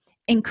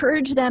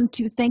 Encourage them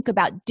to think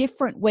about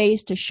different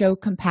ways to show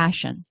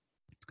compassion.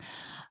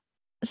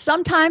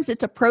 Sometimes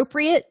it's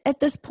appropriate at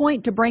this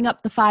point to bring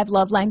up the 5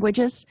 love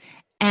languages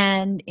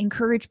and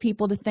encourage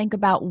people to think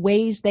about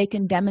ways they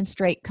can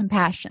demonstrate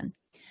compassion.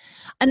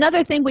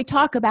 Another thing we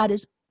talk about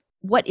is,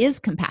 what is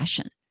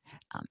compassion?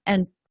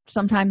 And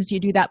sometimes you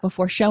do that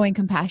before showing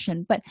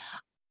compassion, but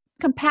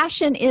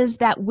compassion is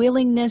that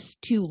willingness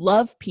to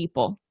love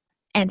people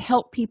and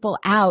help people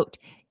out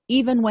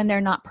even when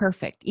they're not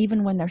perfect,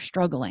 even when they're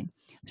struggling.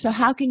 So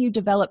how can you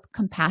develop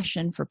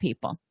compassion for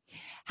people?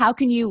 How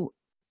can you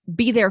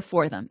be there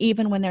for them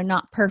even when they're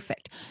not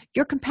perfect?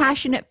 You're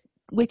compassionate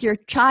with your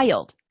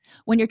child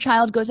when your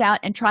child goes out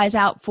and tries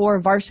out for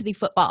varsity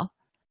football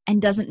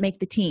and doesn't make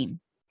the team,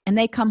 and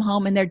they come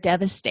home and they're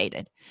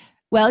devastated.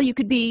 Well, you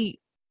could be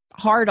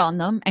hard on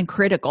them and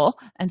critical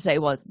and say,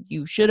 well,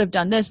 you should have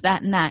done this,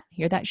 that, and that.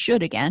 Hear that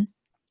should again.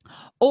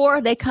 Or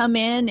they come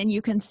in and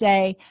you can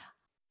say,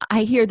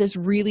 I hear this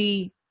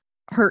really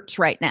hurts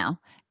right now,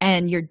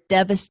 and you're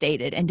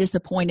devastated and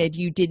disappointed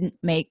you didn't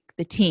make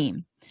the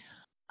team.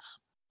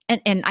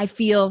 And I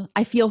feel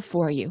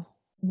for you.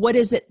 What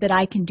is it that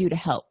I can do to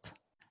help?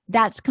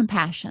 That's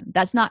compassion.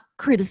 That's not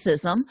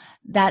criticism.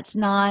 That's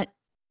not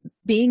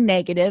being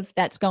negative.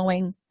 That's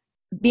being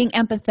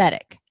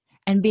empathetic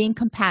and being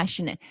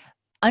compassionate,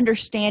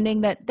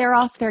 understanding that they're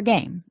off their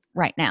game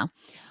right now.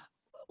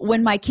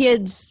 When my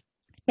kids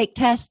take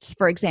tests,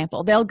 for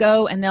example, they'll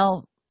go and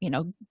they'll,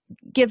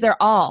 give their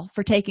all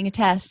for taking a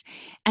test,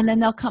 and then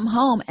they'll come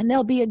home and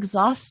they'll be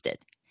exhausted.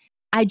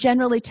 I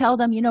generally tell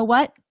them, you know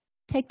what?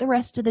 Take the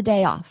rest of the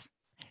day off.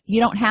 You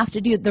don't have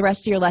to do the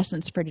rest of your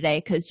lessons for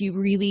today because you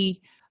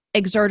really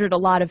exerted a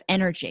lot of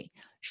energy.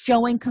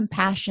 Showing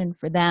compassion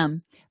for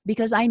them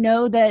because I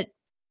know that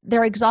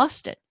they're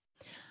exhausted.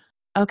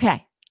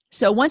 Okay,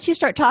 so once you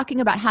start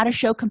talking about how to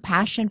show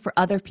compassion for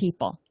other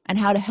people and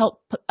how to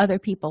help put other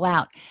people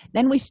out,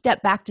 then we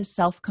step back to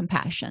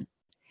self-compassion.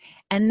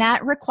 And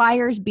that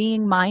requires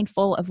being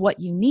mindful of what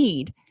you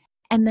need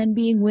and then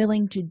being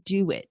willing to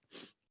do it.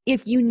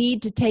 If you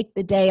need to take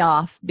the day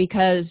off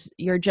because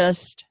you're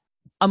just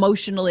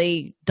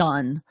emotionally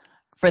done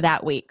for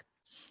that week,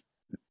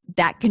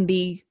 that can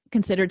be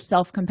considered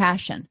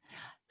self-compassion.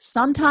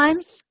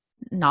 Sometimes,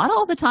 not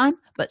all the time,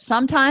 but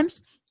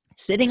sometimes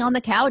sitting on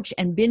the couch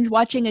and binge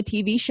watching a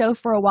TV show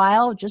for a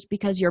while just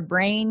because your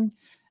brain,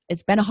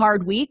 it's been a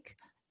hard week,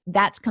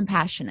 that's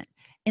compassionate.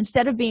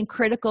 Instead of being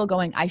critical,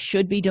 going, I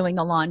should be doing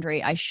the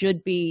laundry, I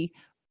should be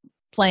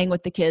playing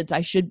with the kids,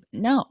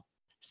 no.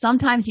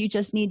 Sometimes you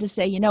just need to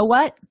say, you know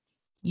what?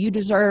 You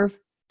deserve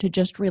to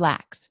just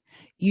relax.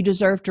 You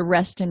deserve to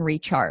rest and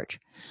recharge.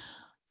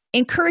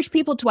 Encourage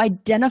people to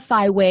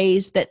identify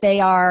ways that they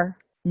are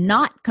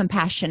not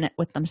compassionate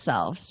with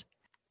themselves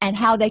and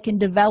how they can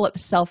develop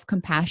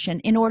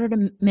self-compassion in order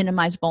to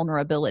minimize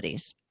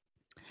vulnerabilities.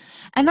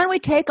 And then we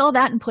take all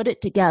that and put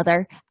it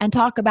together and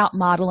talk about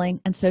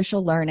modeling and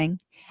social learning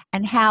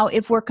and how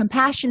if we're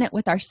compassionate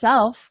with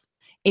ourselves,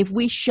 if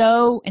we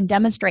show and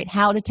demonstrate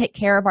how to take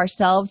care of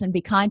ourselves and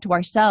be kind to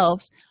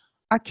ourselves,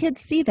 our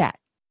kids see that.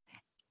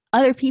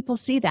 Other people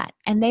see that,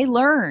 and they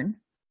learn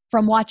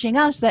from watching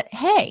us that,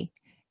 hey,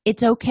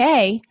 it's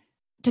okay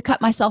to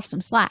cut myself some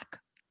slack,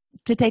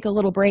 to take a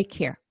little break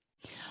here.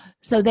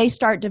 So they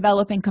start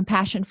developing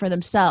compassion for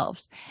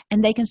themselves,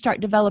 and they can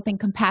start developing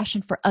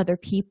compassion for other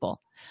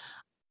people.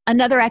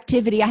 Another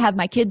activity I have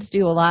my kids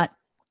do a lot,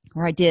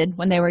 or I did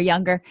when they were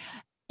younger,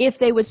 if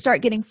they would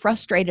start getting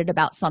frustrated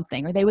about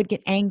something or they would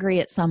get angry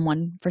at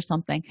someone for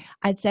something,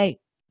 I'd say,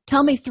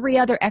 tell me 3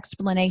 other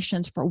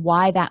explanations for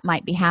why that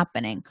might be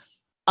happening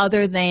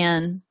other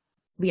than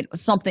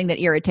something that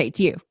irritates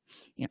you.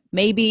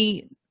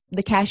 Maybe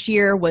the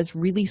cashier was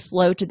really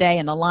slow today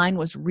and the line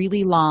was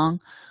really long,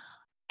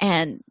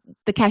 and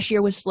the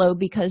cashier was slow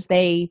because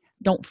they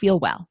don't feel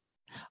well,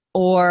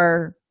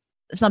 or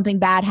something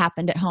bad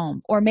happened at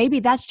home, or maybe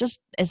that's just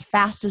as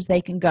fast as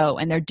they can go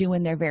and they're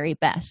doing their very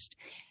best.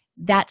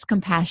 That's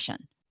compassion.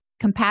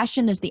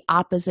 Compassion is the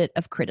opposite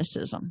of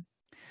criticism.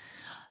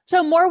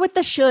 So more with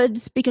the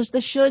shoulds, because the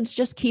shoulds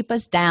just keep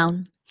us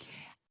down.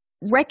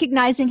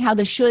 Recognizing how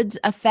the shoulds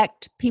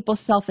affect people's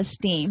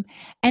self-esteem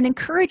and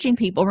encouraging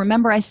people.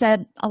 Remember, I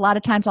said a lot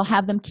of times I'll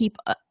have them keep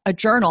a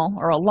journal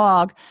or a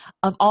log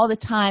of all the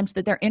times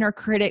that their inner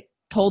critic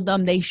told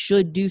them they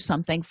should do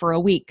something for a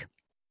week.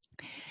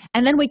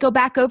 And then we go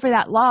back over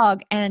that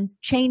log and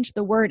change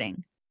the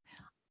wording.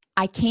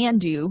 I can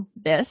do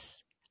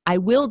this. I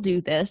will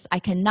do this. I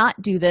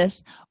cannot do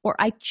this, or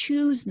I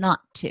choose not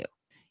to.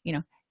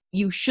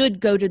 You should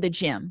go to the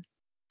gym.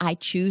 I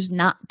choose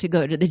not to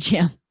go to the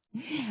gym.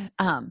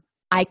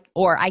 I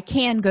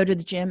can go to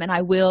the gym, and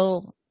I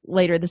will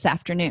later this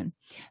afternoon.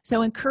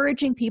 So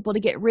encouraging people to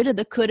get rid of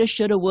the coulda,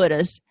 shoulda,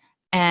 wouldas,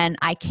 and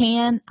I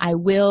can, I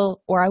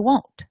will, or I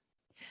won't.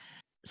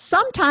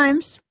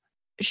 Sometimes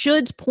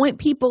shoulds point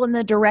people in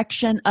the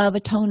direction of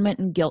atonement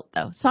and guilt,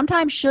 though.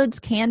 Sometimes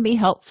shoulds can be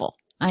helpful.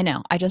 I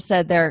know, I just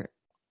said they're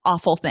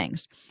awful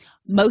things.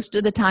 Most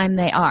of the time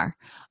they are.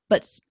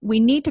 But we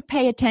need to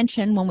pay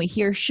attention when we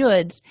hear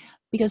shoulds,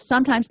 because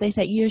sometimes they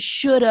say, you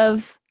should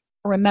have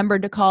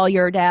remembered to call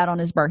your dad on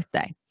his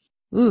birthday.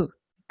 Ooh,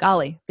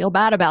 golly, feel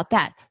bad about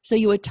that. So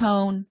you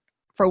atone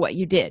for what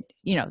you did.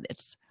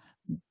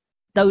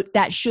 Though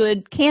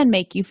that can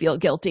make you feel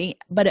guilty,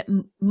 but it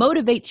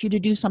motivates you to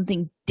do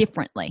something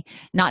differently,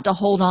 not to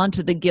hold on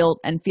to the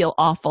guilt and feel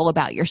awful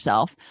about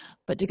yourself,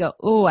 but to go,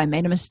 oh, I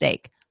made a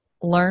mistake.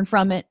 Learn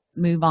from it,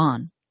 move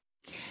on.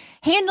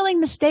 Handling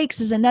mistakes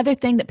is another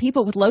thing that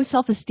people with low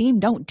self-esteem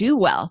don't do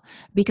well,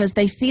 because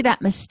they see that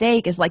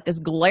mistake as like this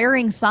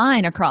glaring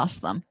sign across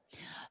them.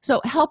 So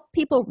help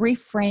people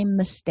reframe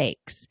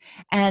mistakes.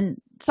 And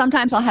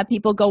sometimes I'll have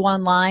people go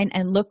online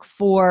and look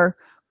for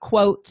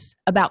quotes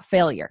about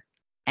failure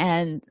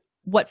and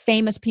what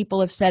famous people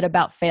have said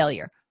about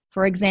failure.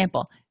 For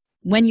example,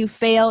 when you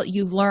fail,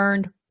 you've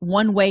learned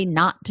one way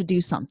not to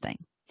do something.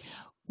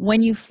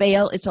 When you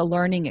fail, it's a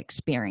learning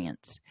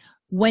experience.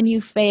 When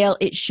you fail,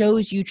 it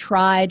shows you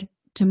tried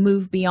to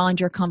move beyond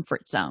your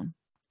comfort zone.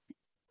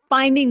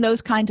 Finding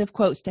those kinds of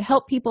quotes to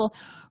help people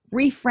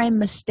reframe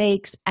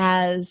mistakes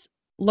as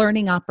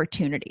learning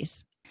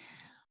opportunities.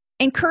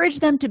 Encourage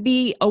them to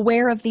be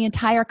aware of the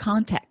entire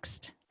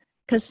context,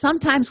 because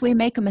sometimes we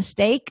make a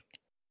mistake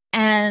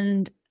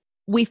and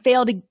we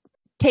fail to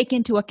take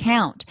into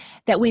account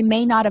that we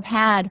may not have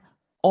had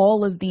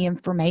all of the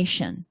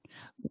information.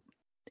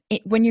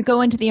 When you go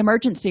into the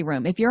emergency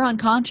room, if you're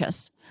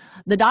unconscious,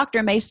 the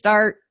doctor may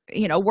start,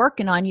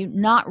 working on you,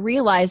 not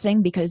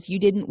realizing, because you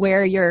didn't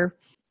wear your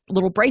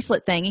little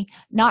bracelet thingy,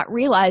 not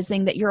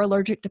realizing that you're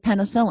allergic to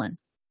penicillin.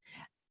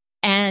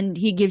 And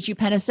he gives you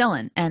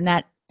penicillin, and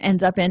that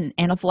ends up in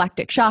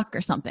anaphylactic shock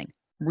or something.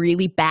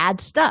 Really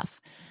bad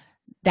stuff.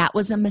 That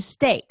was a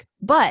mistake,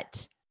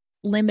 but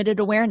limited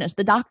awareness.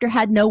 The doctor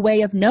had no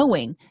way of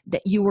knowing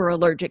that you were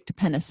allergic to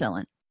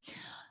penicillin.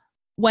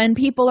 When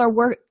people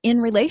are in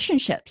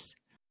relationships,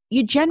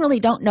 you generally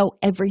don't know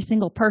every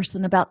single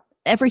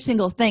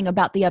thing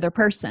about the other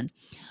person.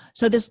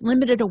 So this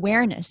limited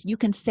awareness, you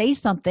can say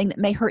something that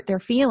may hurt their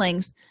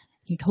feelings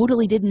you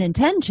totally didn't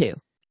intend to.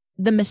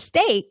 The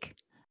mistake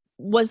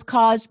was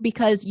caused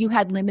because you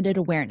had limited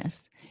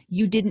awareness.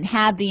 You didn't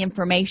have the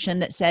information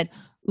that said,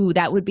 ooh,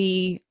 that would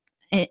be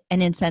an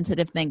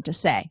insensitive thing to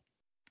say.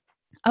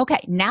 Okay,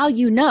 now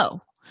you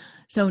know.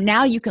 So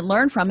now you can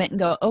learn from it and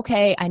go,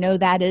 okay, I know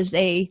that is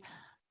a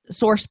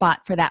sore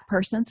spot for that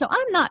person, so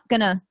I'm not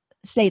going to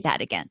say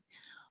that again.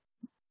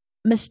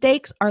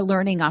 Mistakes are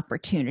learning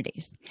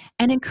opportunities,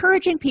 and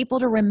encouraging people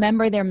to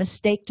remember their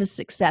mistake to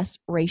success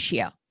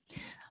ratio.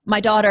 My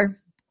daughter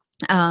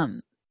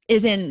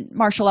is in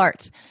martial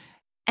arts,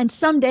 and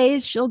some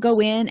days she'll go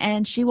in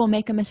and she will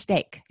make a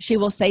mistake. She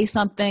will say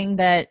something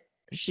that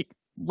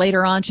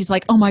later on she's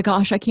like, oh my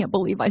gosh, I can't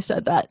believe I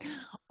said that.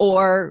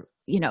 Or,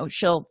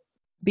 she'll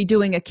be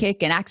doing a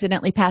kick and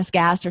accidentally pass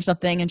gas or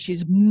something, and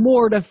she's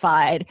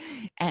mortified.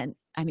 And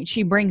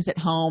she brings it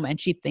home and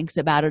she thinks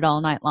about it all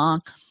night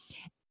long.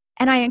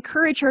 And I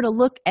encourage her to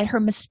look at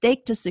her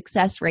mistake to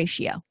success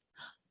ratio.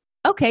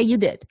 Okay, you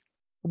did.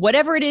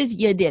 Whatever it is,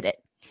 you did it.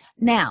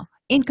 Now,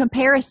 in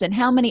comparison,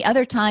 how many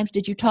other times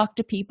did you talk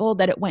to people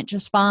that it went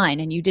just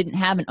fine and you didn't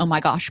have an oh my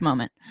gosh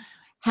moment?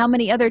 How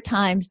many other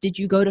times did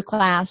you go to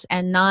class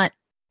and not,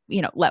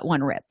 let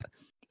one rip?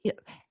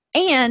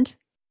 And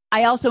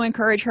I also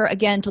encourage her,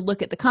 again, to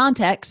look at the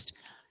context.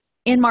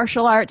 In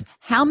martial arts,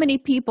 how many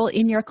people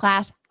in your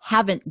class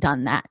haven't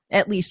done that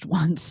at least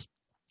once?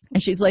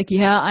 And she's like,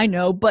 yeah, I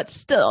know, but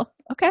still,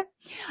 okay.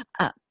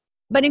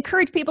 But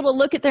encourage people to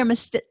look at their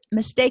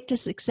mistake to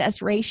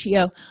success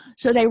ratio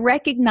so they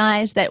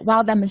recognize that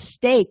while the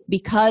mistake,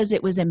 because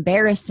it was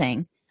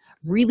embarrassing,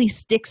 really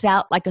sticks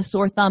out like a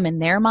sore thumb in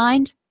their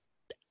mind,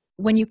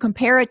 when you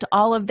compare it to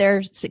all of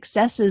their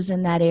successes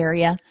in that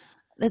area,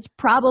 that's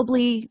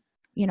probably,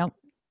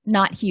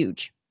 not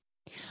huge.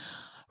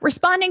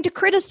 Responding to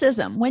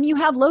criticism. When you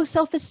have low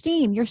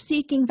self-esteem, you're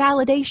seeking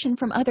validation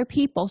from other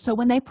people. So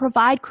when they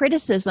provide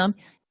criticism,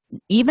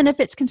 even if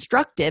it's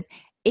constructive,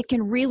 it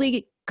can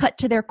really cut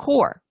to their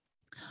core.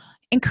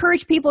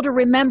 Encourage people to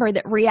remember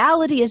that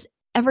reality is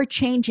ever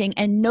changing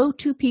and no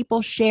two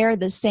people share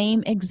the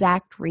same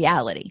exact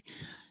reality.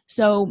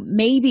 So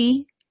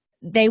maybe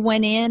they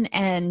went in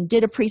and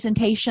did a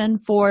presentation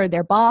for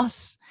their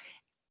boss,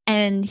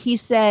 and he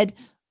said,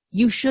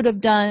 you should have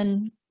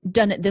done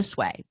it this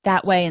way,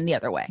 that way, and the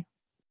other way,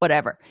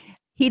 whatever.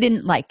 He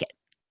didn't like it.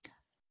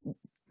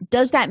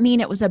 Does that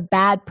mean it was a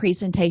bad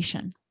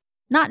presentation?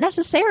 Not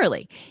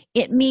necessarily.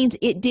 It means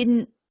it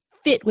didn't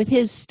fit with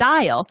his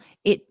style.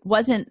 It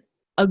wasn't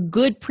a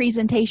good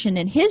presentation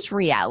in his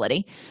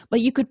reality,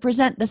 but you could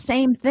present the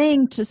same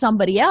thing to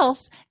somebody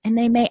else and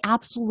they may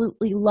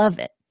absolutely love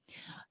it.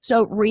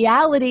 So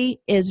reality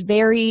is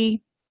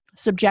very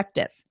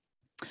subjective.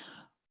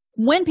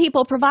 When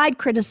people provide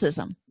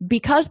criticism,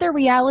 because their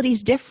reality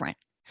is different,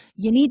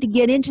 you need to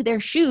get into their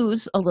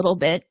shoes a little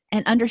bit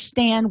and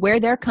understand where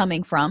they're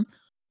coming from.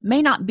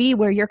 May not be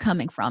where you're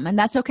coming from, and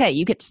that's okay.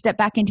 You get to step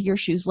back into your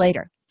shoes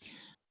later.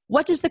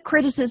 What does the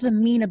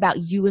criticism mean about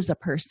you as a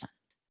person?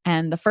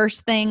 And the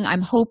first thing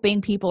I'm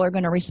hoping people are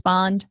going to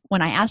respond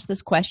when I ask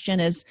this question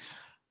is,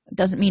 it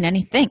doesn't mean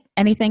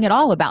anything at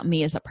all about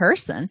me as a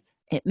person.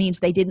 It means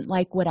they didn't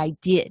like what I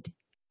did.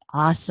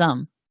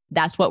 Awesome.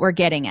 That's what we're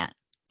getting at.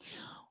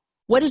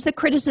 What does the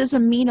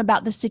criticism mean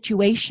about the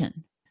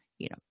situation?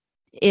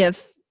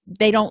 If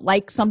they don't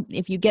like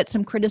if you get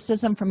some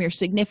criticism from your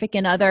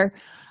significant other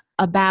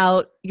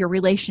about your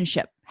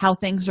relationship, how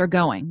things are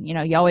going,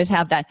 you always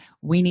have that,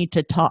 we need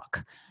to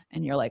talk.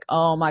 And you're like,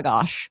 oh my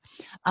gosh.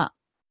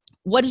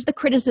 What does the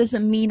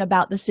criticism mean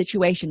about the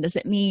situation? Does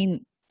it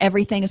mean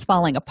everything is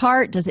falling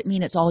apart? Does it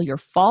mean it's all your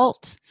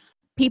fault?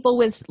 People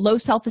with low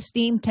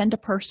self-esteem tend to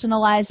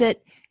personalize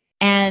it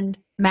and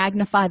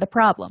magnify the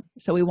problem.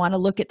 So we want to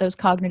look at those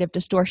cognitive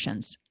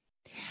distortions.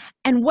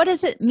 And what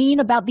does it mean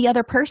about the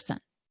other person?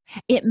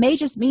 It may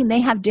just mean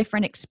they have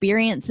different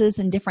experiences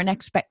and different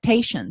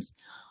expectations.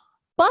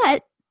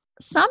 But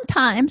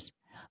sometimes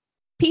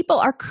people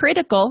are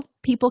critical.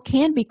 People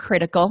can be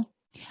critical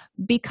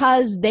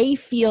because they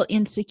feel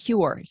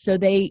insecure. So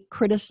they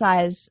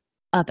criticize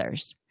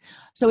others.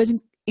 So it's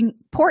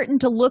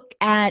important to look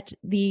at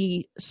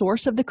the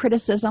source of the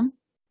criticism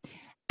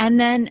and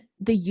then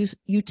the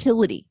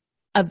utility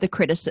of the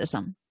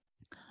criticism.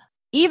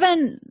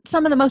 Even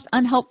some of the most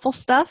unhelpful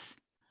stuff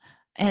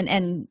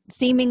and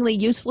seemingly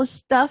useless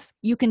stuff,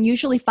 you can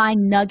usually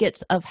find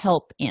nuggets of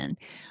help in.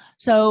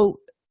 So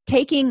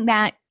taking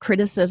that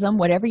criticism,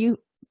 whatever you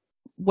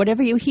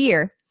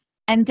hear,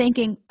 and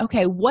thinking,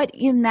 okay, what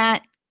in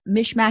that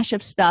mishmash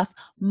of stuff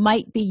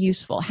might be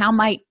useful? How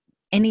might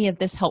any of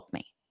this help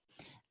me?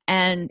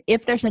 And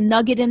if there's a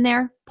nugget in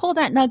there, pull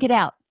that nugget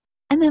out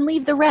and then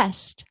leave the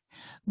rest.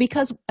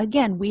 Because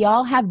again, we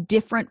all have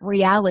different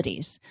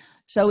realities.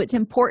 So it's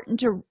important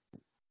to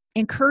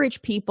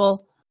encourage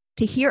people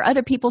to hear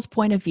other people's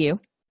point of view,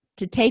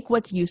 to take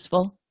what's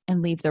useful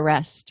and leave the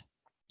rest.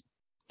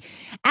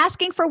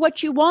 Asking for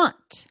what you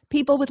want.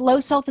 People with low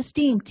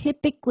self-esteem,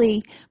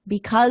 typically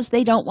because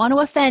they don't want to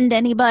offend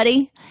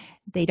anybody,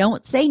 they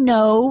don't say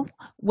no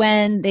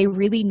when they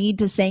really need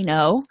to say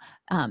no.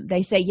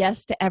 They say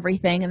yes to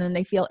everything, and then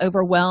they feel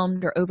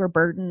overwhelmed or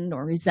overburdened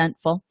or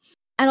resentful.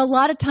 And a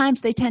lot of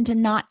times they tend to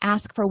not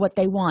ask for what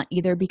they want,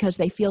 either because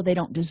they feel they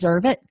don't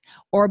deserve it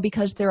or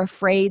because they're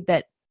afraid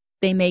that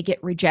they may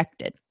get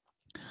rejected.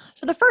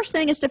 So the first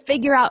thing is to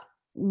figure out,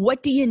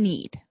 what do you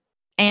need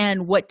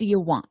and what do you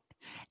want?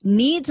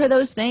 Needs are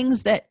those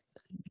things that,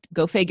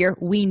 go figure,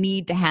 we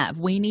need to have.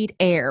 We need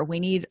air. We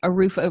need a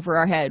roof over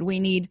our head. We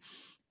need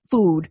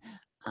food.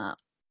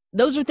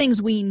 Those are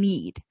things we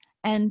need.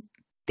 And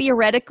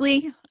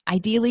theoretically,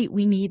 ideally,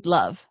 we need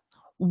love.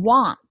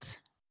 Want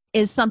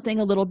is something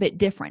a little bit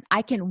different.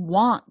 I can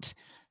want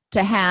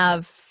to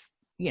have,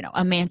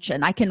 a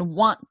mansion. I can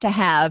want to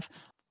have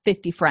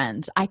 50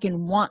 friends. I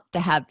can want to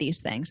have these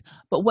things.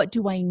 But what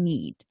do I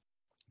need?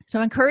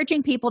 So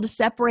encouraging people to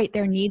separate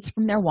their needs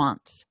from their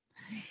wants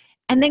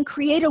and then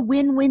create a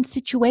win-win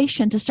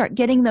situation to start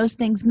getting those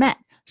things met,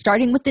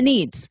 starting with the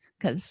needs,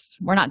 because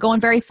we're not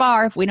going very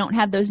far if we don't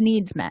have those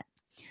needs met.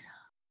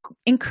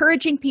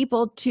 Encouraging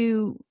people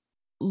to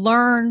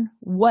learn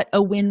what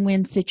a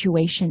win-win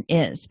situation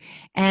is.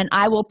 And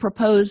I will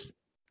propose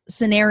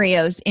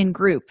scenarios in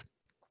group.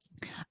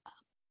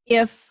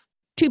 If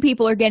two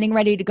people are getting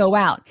ready to go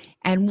out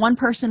and one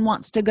person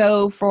wants to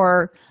go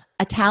for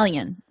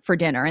Italian for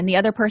dinner and the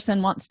other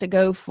person wants to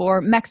go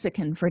for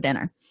Mexican for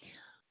dinner,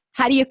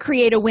 how do you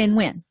create a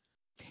win-win?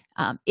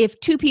 If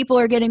two people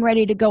are getting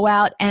ready to go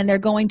out and they're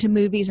going to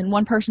movies and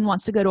one person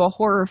wants to go to a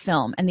horror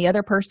film and the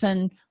other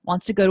person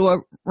wants to go to a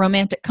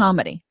romantic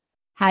comedy,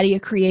 how do you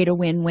create a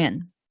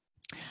win-win?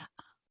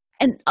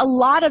 And a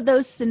lot of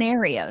those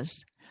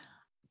scenarios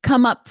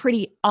come up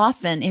pretty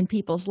often in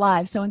people's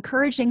lives. So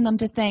encouraging them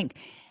to think,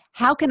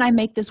 how can I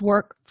make this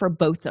work for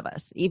both of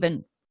us?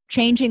 Even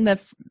changing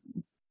the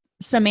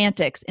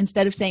semantics,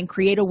 instead of saying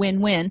create a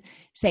win-win,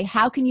 say,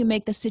 how can you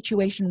make the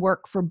situation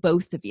work for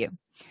both of you?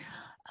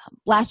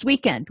 Last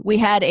weekend, we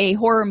had a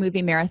horror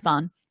movie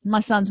marathon. My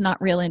son's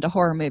not real into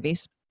horror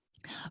movies,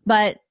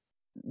 but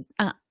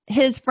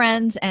his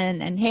friends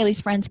and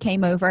Haley's friends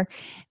came over,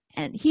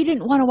 and he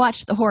didn't want to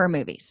watch the horror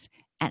movies.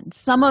 And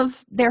some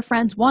of their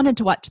friends wanted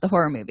to watch the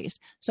horror movies.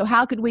 So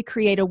how could we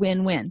create a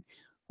win-win?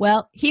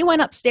 Well, he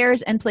went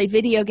upstairs and played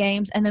video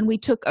games, and then we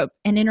took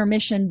an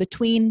intermission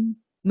between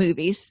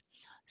movies.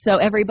 So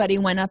everybody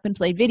went up and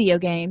played video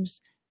games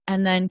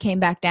and then came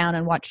back down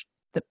and watched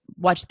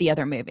the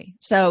other movie.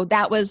 So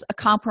that was a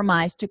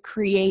compromise to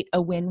create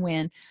a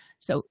win-win.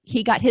 So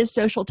he got his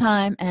social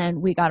time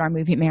and we got our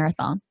movie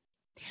marathon.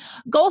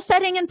 Goal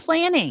setting and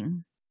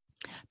planning.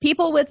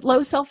 People with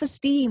low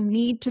self-esteem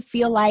need to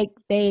feel like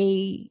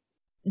they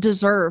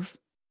deserve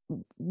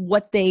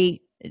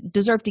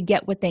to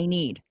get what they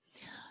need.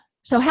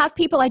 So have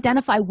people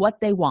identify what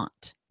they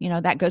want.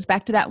 That goes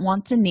back to that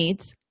wants and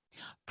needs.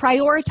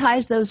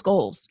 Prioritize those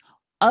goals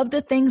of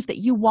the things that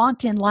you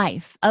want in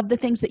life, of the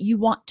things that you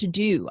want to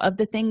do, of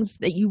the things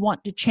that you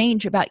want to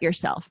change about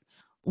yourself.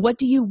 What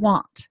do you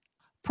want?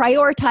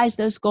 Prioritize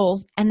those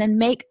goals and then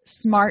make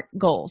SMART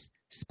goals: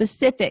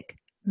 specific,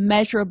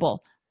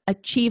 measurable,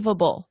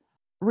 achievable,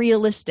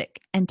 realistic,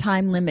 and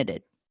time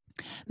limited.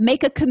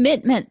 Make a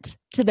commitment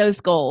to those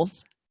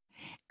goals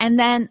and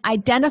then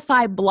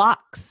identify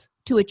blocks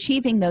to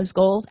achieving those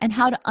goals and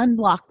how to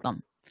unblock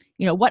them.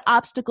 What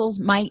obstacles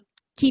might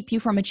keep you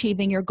from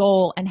achieving your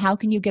goal and how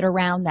can you get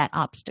around that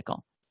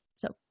obstacle?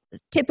 So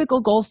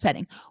typical goal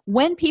setting.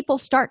 When people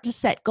start to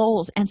set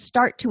goals and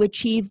start to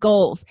achieve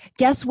goals,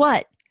 guess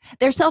what?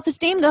 Their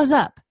self-esteem goes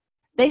up.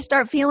 They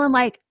start feeling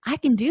like, I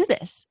can do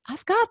this.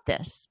 I've got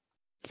this.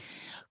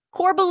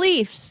 Core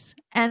beliefs.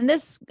 And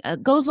this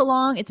goes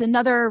along. It's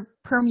another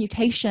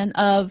permutation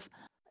of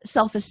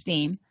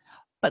self-esteem.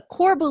 But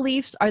core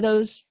beliefs are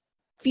those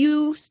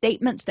few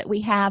statements that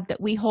we have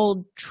that we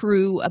hold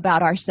true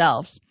about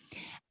ourselves.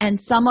 And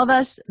some of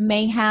us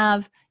may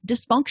have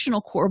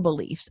dysfunctional core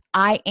beliefs.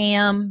 I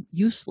am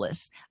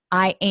useless.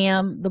 I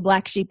am the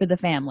black sheep of the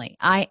family.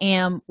 I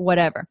am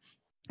whatever.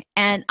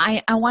 And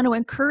I want to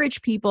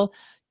encourage people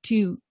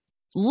to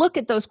look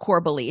at those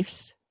core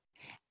beliefs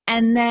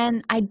and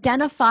then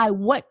identify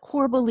what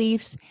core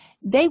beliefs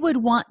they would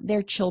want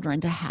their children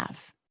to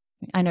have.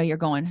 I know you're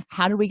going,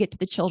 how do we get to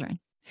the children?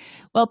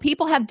 Well,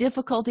 people have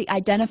difficulty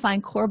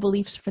identifying core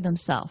beliefs for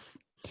themselves.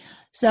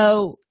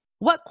 So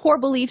what core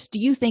beliefs do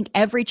you think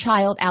every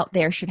child out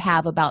there should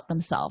have about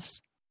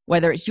themselves?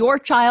 Whether it's your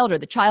child or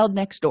the child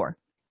next door,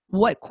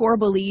 what core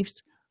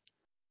beliefs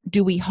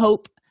do we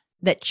hope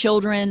that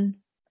children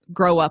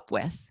grow up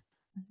with?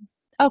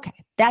 Okay,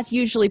 that's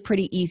usually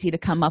pretty easy to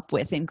come up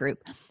with in group.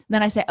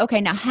 Then I say,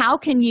 okay, now how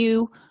can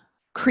you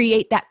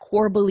create that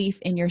core belief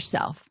in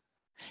yourself?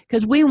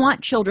 Because we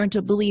want children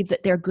to believe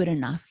that they're good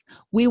enough.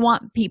 We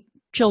want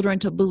children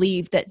to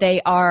believe that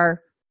they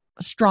are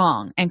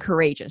strong and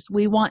courageous.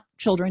 We want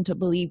children to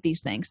believe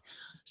these things.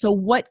 So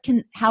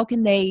how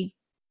can they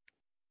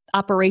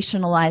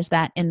operationalize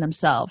that in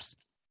themselves?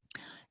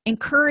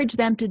 Encourage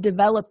them to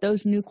develop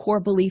those new core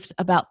beliefs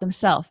about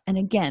themselves. And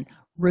again,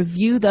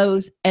 review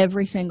those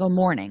every single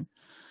morning.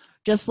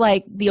 Just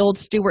like the old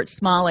Stuart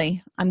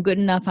Smalley, I'm good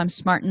enough, I'm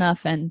smart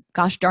enough, and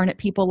gosh darn it,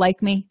 people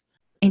like me.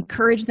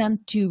 Encourage them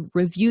to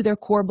review their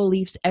core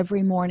beliefs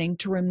every morning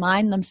to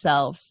remind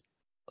themselves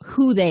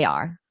who they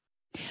are.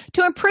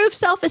 To improve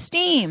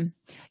self-esteem,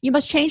 you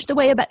must change the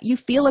way you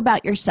feel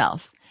about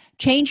yourself.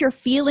 Change your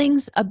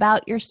feelings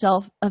about your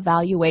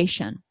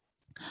self-evaluation.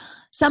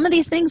 Some of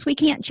these things we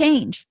can't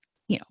change.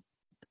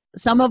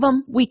 Some of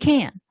them we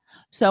can.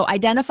 So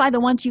identify the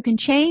ones you can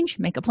change,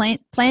 make a plan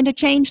to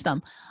change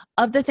them.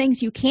 Of the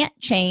things you can't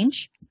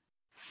change,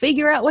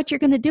 figure out what you're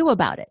going to do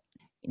about it.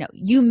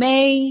 You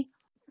may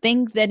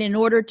think that in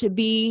order to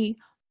be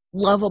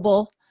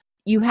lovable,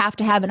 you have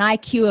to have an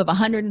IQ of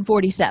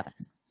 147.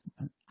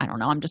 I don't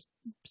know, I'm just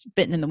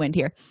spitting in the wind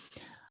here.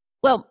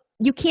 Well,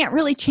 you can't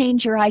really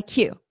change your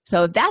IQ.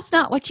 So if that's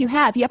not what you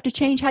have to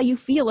change how you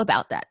feel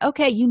about that.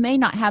 Okay, you may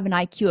not have an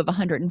IQ of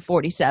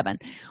 147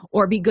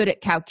 or be good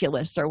at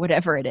calculus or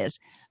whatever it is.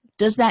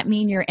 Does that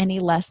mean you're any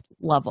less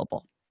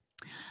lovable?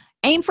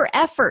 Aim for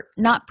effort,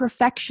 not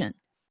perfection.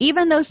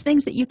 Even those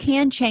things that you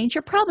can change,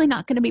 you're probably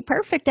not going to be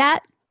perfect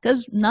at,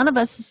 because none of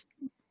us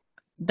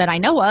that I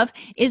know of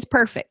is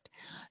perfect.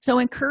 So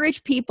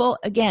encourage people,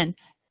 again,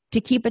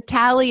 to keep a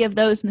tally of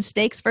those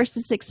mistakes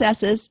versus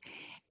successes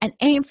and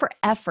aim for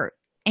effort,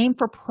 aim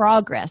for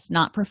progress,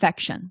 not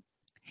perfection.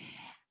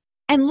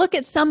 And look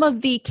at some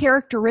of the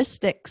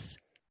characteristics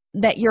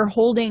that you're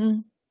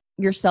holding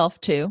yourself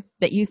to,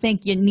 that you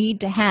think you need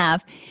to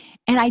have,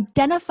 and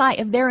identify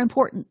if they're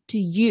important to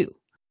you,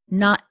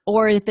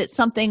 or if it's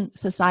something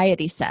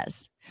society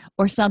says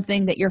or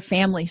something that your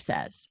family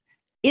says.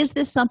 Is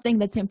this something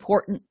that's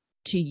important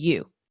to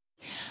you?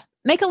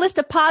 Make a list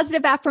of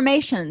positive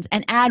affirmations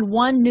and add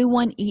one new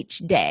one each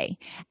day.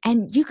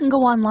 And you can go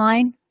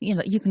online,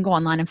 you can go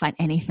online and find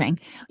anything.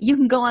 You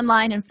can go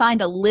online and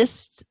find a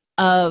list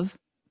of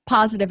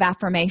positive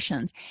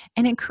affirmations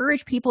and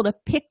encourage people to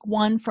pick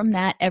one from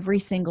that every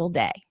single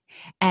day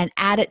and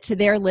add it to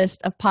their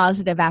list of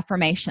positive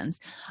affirmations.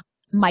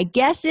 My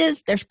guess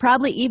is there's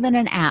probably even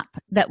an app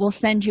that will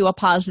send you a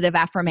positive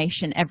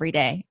affirmation every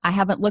day. I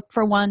haven't looked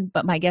for one,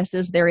 but my guess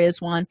is there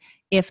is one.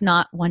 If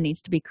not, one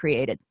needs to be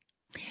created.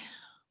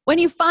 When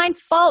you find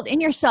fault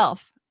in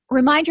yourself,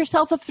 remind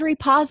yourself of 3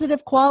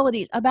 positive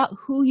qualities about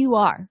who you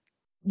are.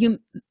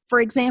 For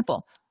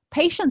example,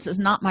 patience is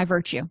not my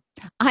virtue.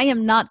 I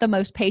am not the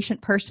most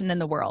patient person in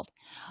the world,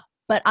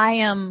 but I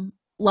am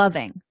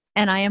loving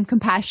and I am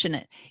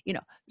compassionate.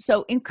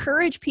 So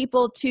encourage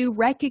people to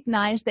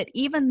recognize that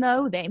even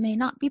though they may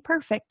not be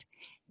perfect,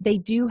 they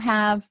do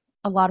have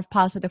a lot of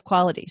positive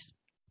qualities.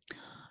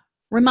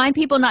 Remind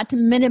people not to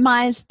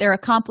minimize their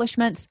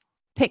accomplishments.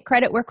 Take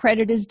credit where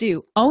credit is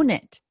due. Own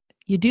it.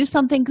 You do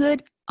something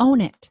good, own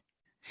it.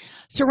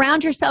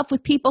 Surround yourself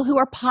with people who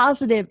are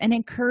positive and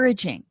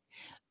encouraging.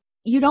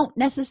 You don't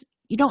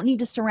need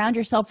to surround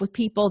yourself with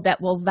people that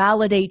will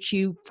validate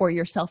you for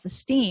your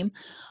self-esteem.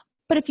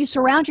 But if you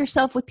surround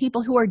yourself with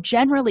people who are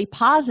generally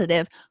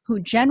positive, who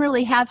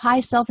generally have high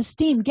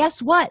self-esteem,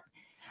 guess what?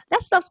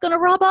 That stuff's going to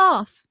rub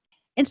off.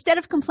 Instead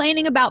of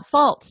complaining about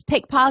faults,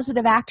 take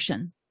positive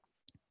action.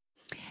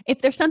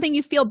 If there's something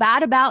you feel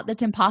bad about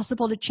that's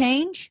impossible to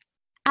change,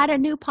 add a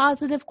new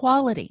positive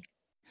quality.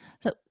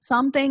 So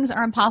some things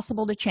are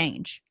impossible to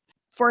change.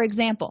 For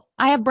example,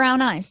 I have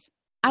brown eyes.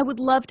 I would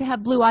love to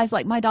have blue eyes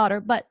like my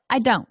daughter, but I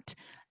don't.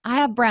 I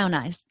have brown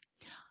eyes.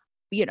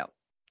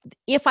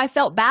 If I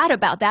felt bad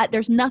about that,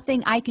 there's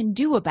nothing I can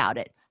do about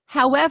it.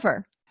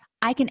 However,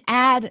 I can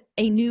add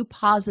a new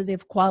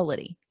positive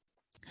quality.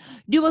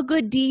 Do a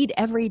good deed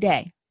every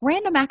day.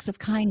 Random acts of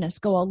kindness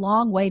go a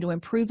long way to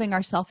improving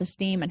our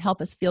self-esteem and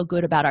help us feel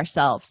good about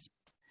ourselves.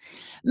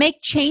 Make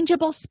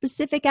changeable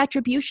specific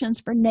attributions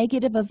for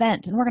negative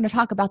events. And we're going to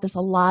talk about this a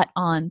lot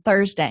on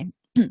Thursday.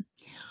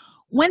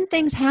 When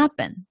things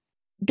happen,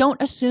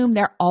 don't assume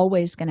they're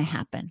always going to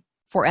happen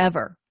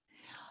forever.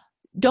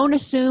 Don't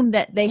assume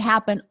that they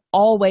happen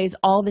always,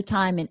 all the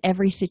time, in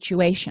every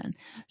situation.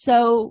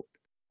 So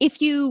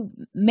if you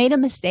made a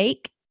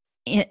mistake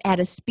at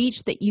a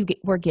speech that you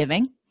were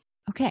giving,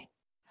 okay,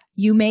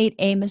 you made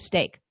a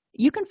mistake.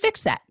 You can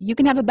fix that. You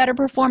can have a better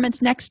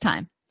performance next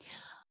time.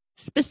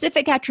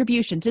 Specific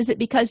attributions. Is it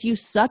because you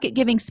suck at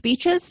giving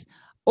speeches,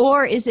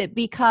 or is it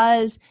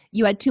because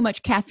you had too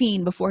much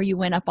caffeine before you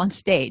went up on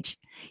stage?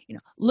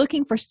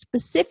 Looking for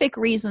specific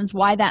reasons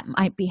why that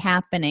might be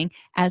happening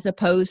as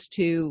opposed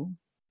to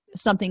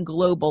something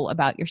global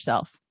about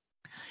yourself.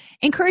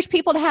 Encourage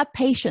people to have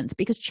patience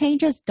because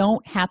changes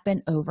don't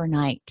happen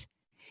overnight.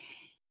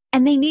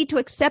 And they need to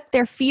accept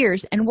their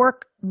fears and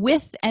work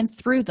with and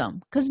through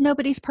them because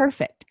nobody's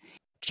perfect.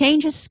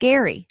 Change is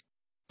scary.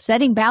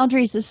 Setting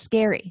boundaries is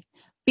scary.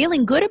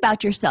 Feeling good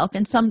about yourself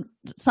in some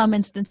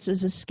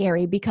instances is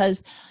scary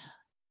because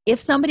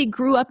if somebody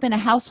grew up in a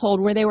household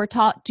where they were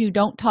taught to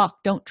don't talk,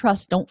 don't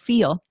trust, don't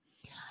feel,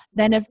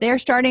 then if they're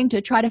starting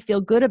to try to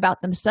feel good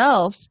about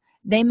themselves,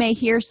 they may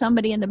hear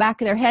somebody in the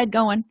back of their head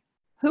going,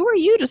 "Who are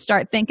you to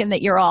start thinking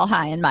that you're all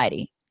high and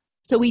mighty?"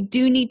 So we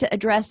do need to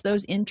address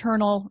those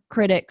internal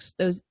critics,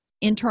 those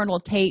internal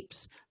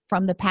tapes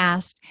from the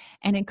past,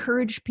 and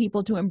encourage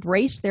people to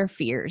embrace their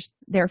fears,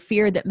 their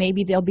fear that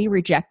maybe they'll be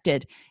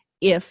rejected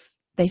if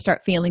they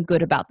start feeling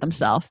good about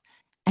themselves,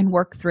 and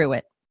work through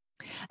it.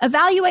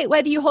 Evaluate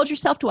whether you hold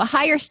yourself to a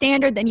higher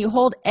standard than you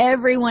hold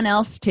everyone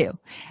else to.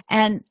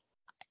 And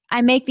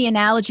I make the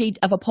analogy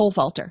of a pole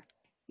vaulter.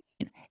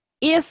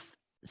 If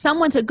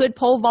someone's a good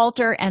pole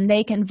vaulter and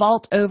they can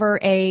vault over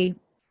a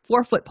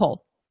 4-foot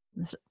pole,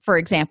 for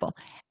example,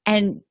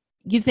 and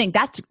you think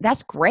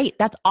that's great,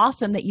 that's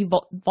awesome that you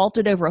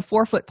vaulted over a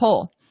 4-foot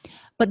pole.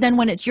 But then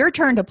when it's your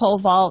turn to pole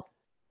vault,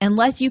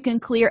 unless you can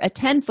clear a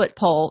 10-foot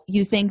pole,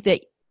 you think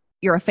that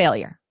you're a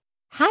failure.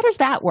 How does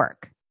that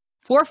work?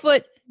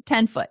 4-foot,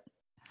 10-foot.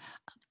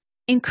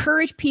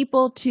 Encourage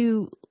people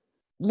to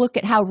look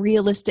at how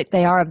realistic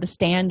they are of the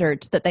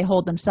standards that they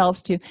hold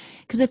themselves to.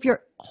 Because if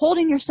you're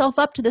holding yourself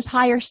up to this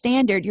higher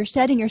standard, you're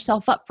setting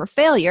yourself up for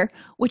failure,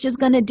 which is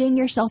going to ding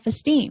your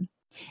self-esteem.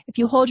 If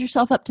you hold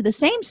yourself up to the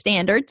same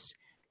standards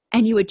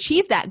and you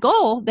achieve that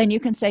goal, then you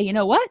can say, you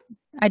know what?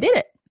 I did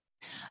it.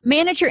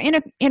 Manage your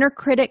inner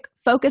critic.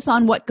 Focus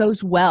on what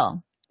goes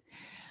well.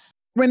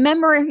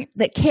 Remember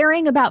that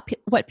caring about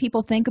what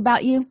people think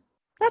about you,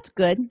 that's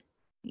good.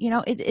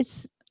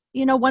 It's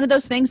one of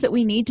those things that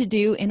we need to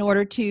do in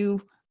order to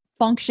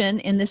function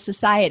in this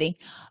society.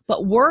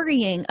 But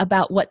worrying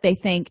about what they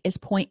think is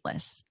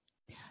pointless.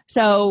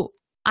 So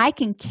I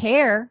can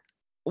care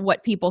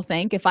what people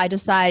think if I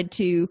decide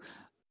to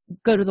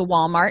go to the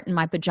Walmart in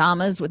my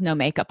pajamas with no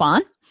makeup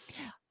on.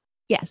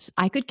 Yes,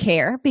 I could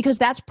care because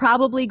that's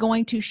probably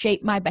going to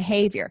shape my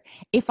behavior.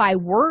 If I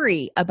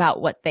worry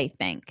about what they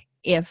think,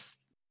 if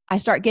I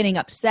start getting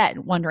upset,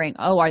 wondering,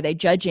 oh, are they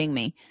judging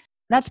me?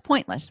 That's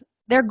pointless.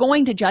 They're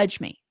going to judge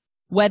me,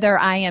 whether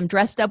I am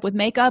dressed up with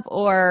makeup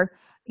or,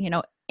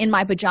 in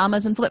my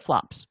pajamas and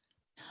flip-flops.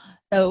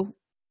 So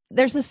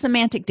there's a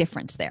semantic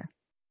difference there.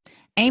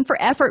 Aim for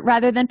effort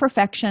rather than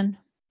perfection.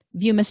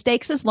 View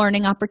mistakes as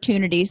learning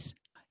opportunities.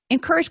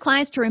 Encourage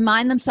clients to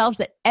remind themselves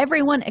that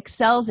everyone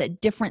excels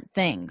at different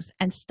things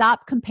and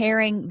stop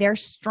comparing their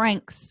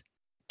strengths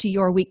to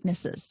your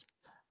weaknesses.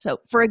 So,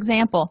 for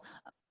example,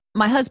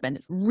 my husband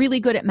is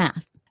really good at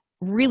math,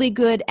 really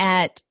good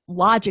at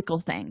logical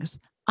things.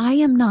 I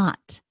am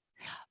not.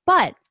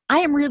 But I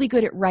am really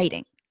good at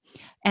writing,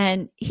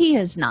 and he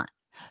is not.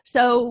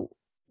 So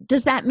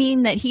does that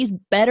mean that he's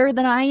better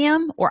than I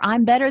am or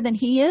I'm better than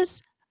he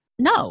is?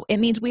 No, it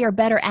means we are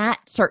better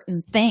at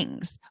certain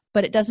things,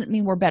 but it doesn't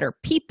mean we're better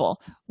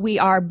people. We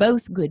are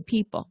both good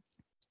people.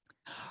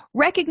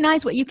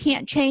 Recognize what you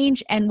can't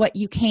change and what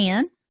you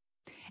can,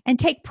 and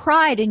take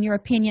pride in your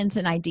opinions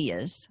and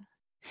ideas.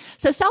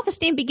 So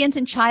self-esteem begins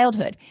in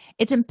childhood.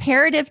 It's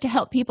imperative to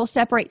help people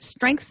separate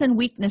strengths and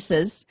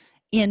weaknesses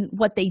in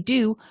what they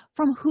do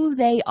from who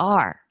they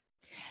are.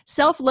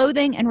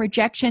 Self-loathing and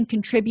rejection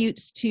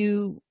contributes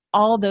to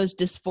all those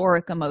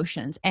dysphoric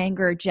emotions: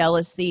 anger,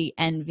 jealousy,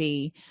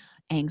 envy,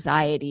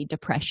 anxiety,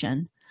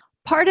 depression.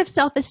 Part of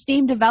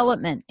self-esteem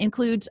development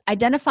includes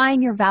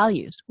identifying your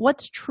values,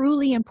 what's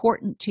truly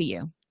important to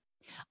you,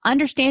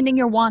 understanding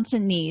your wants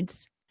and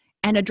needs,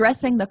 and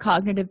addressing the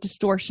cognitive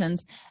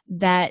distortions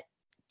that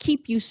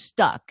keep you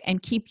stuck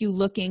and keep you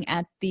looking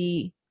at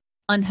the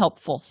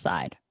unhelpful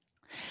side.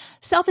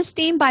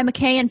 Self-Esteem by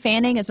McKay and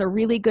Fanning is a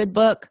really good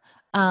book.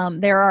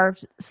 There are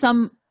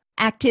some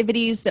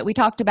activities that we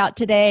talked about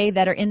today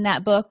that are in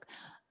that book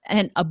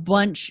and a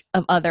bunch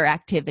of other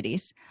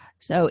activities.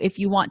 So if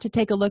you want to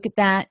take a look at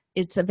that,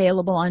 it's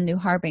available on New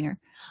Harbinger.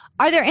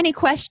 Are there any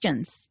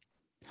questions?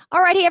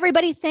 All righty,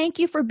 everybody, thank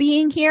you for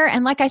being here.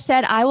 And like I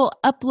said, I will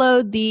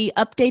upload the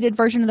updated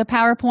version of the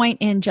PowerPoint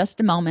in just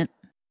a moment.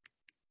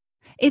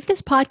 If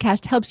this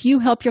podcast helps you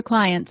help your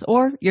clients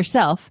or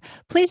yourself,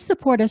 please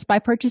support us by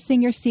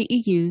purchasing your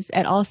CEUs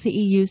at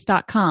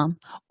allceus.com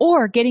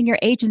or getting your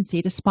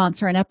agency to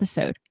sponsor an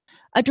episode.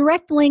 A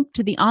direct link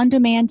to the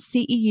on-demand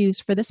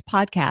CEUs for this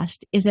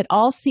podcast is at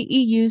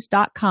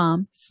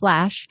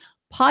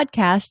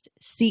allceus.com/podcast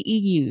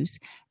CEUs.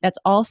 That's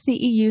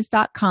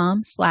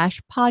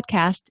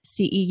allceus.com/podcast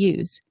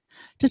CEUs.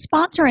 To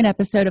sponsor an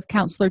episode of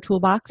Counselor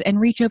Toolbox and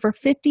reach over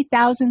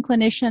 50,000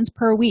 clinicians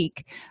per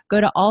week,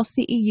 go to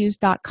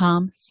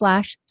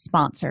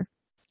allceus.com/sponsor.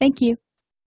 Thank you.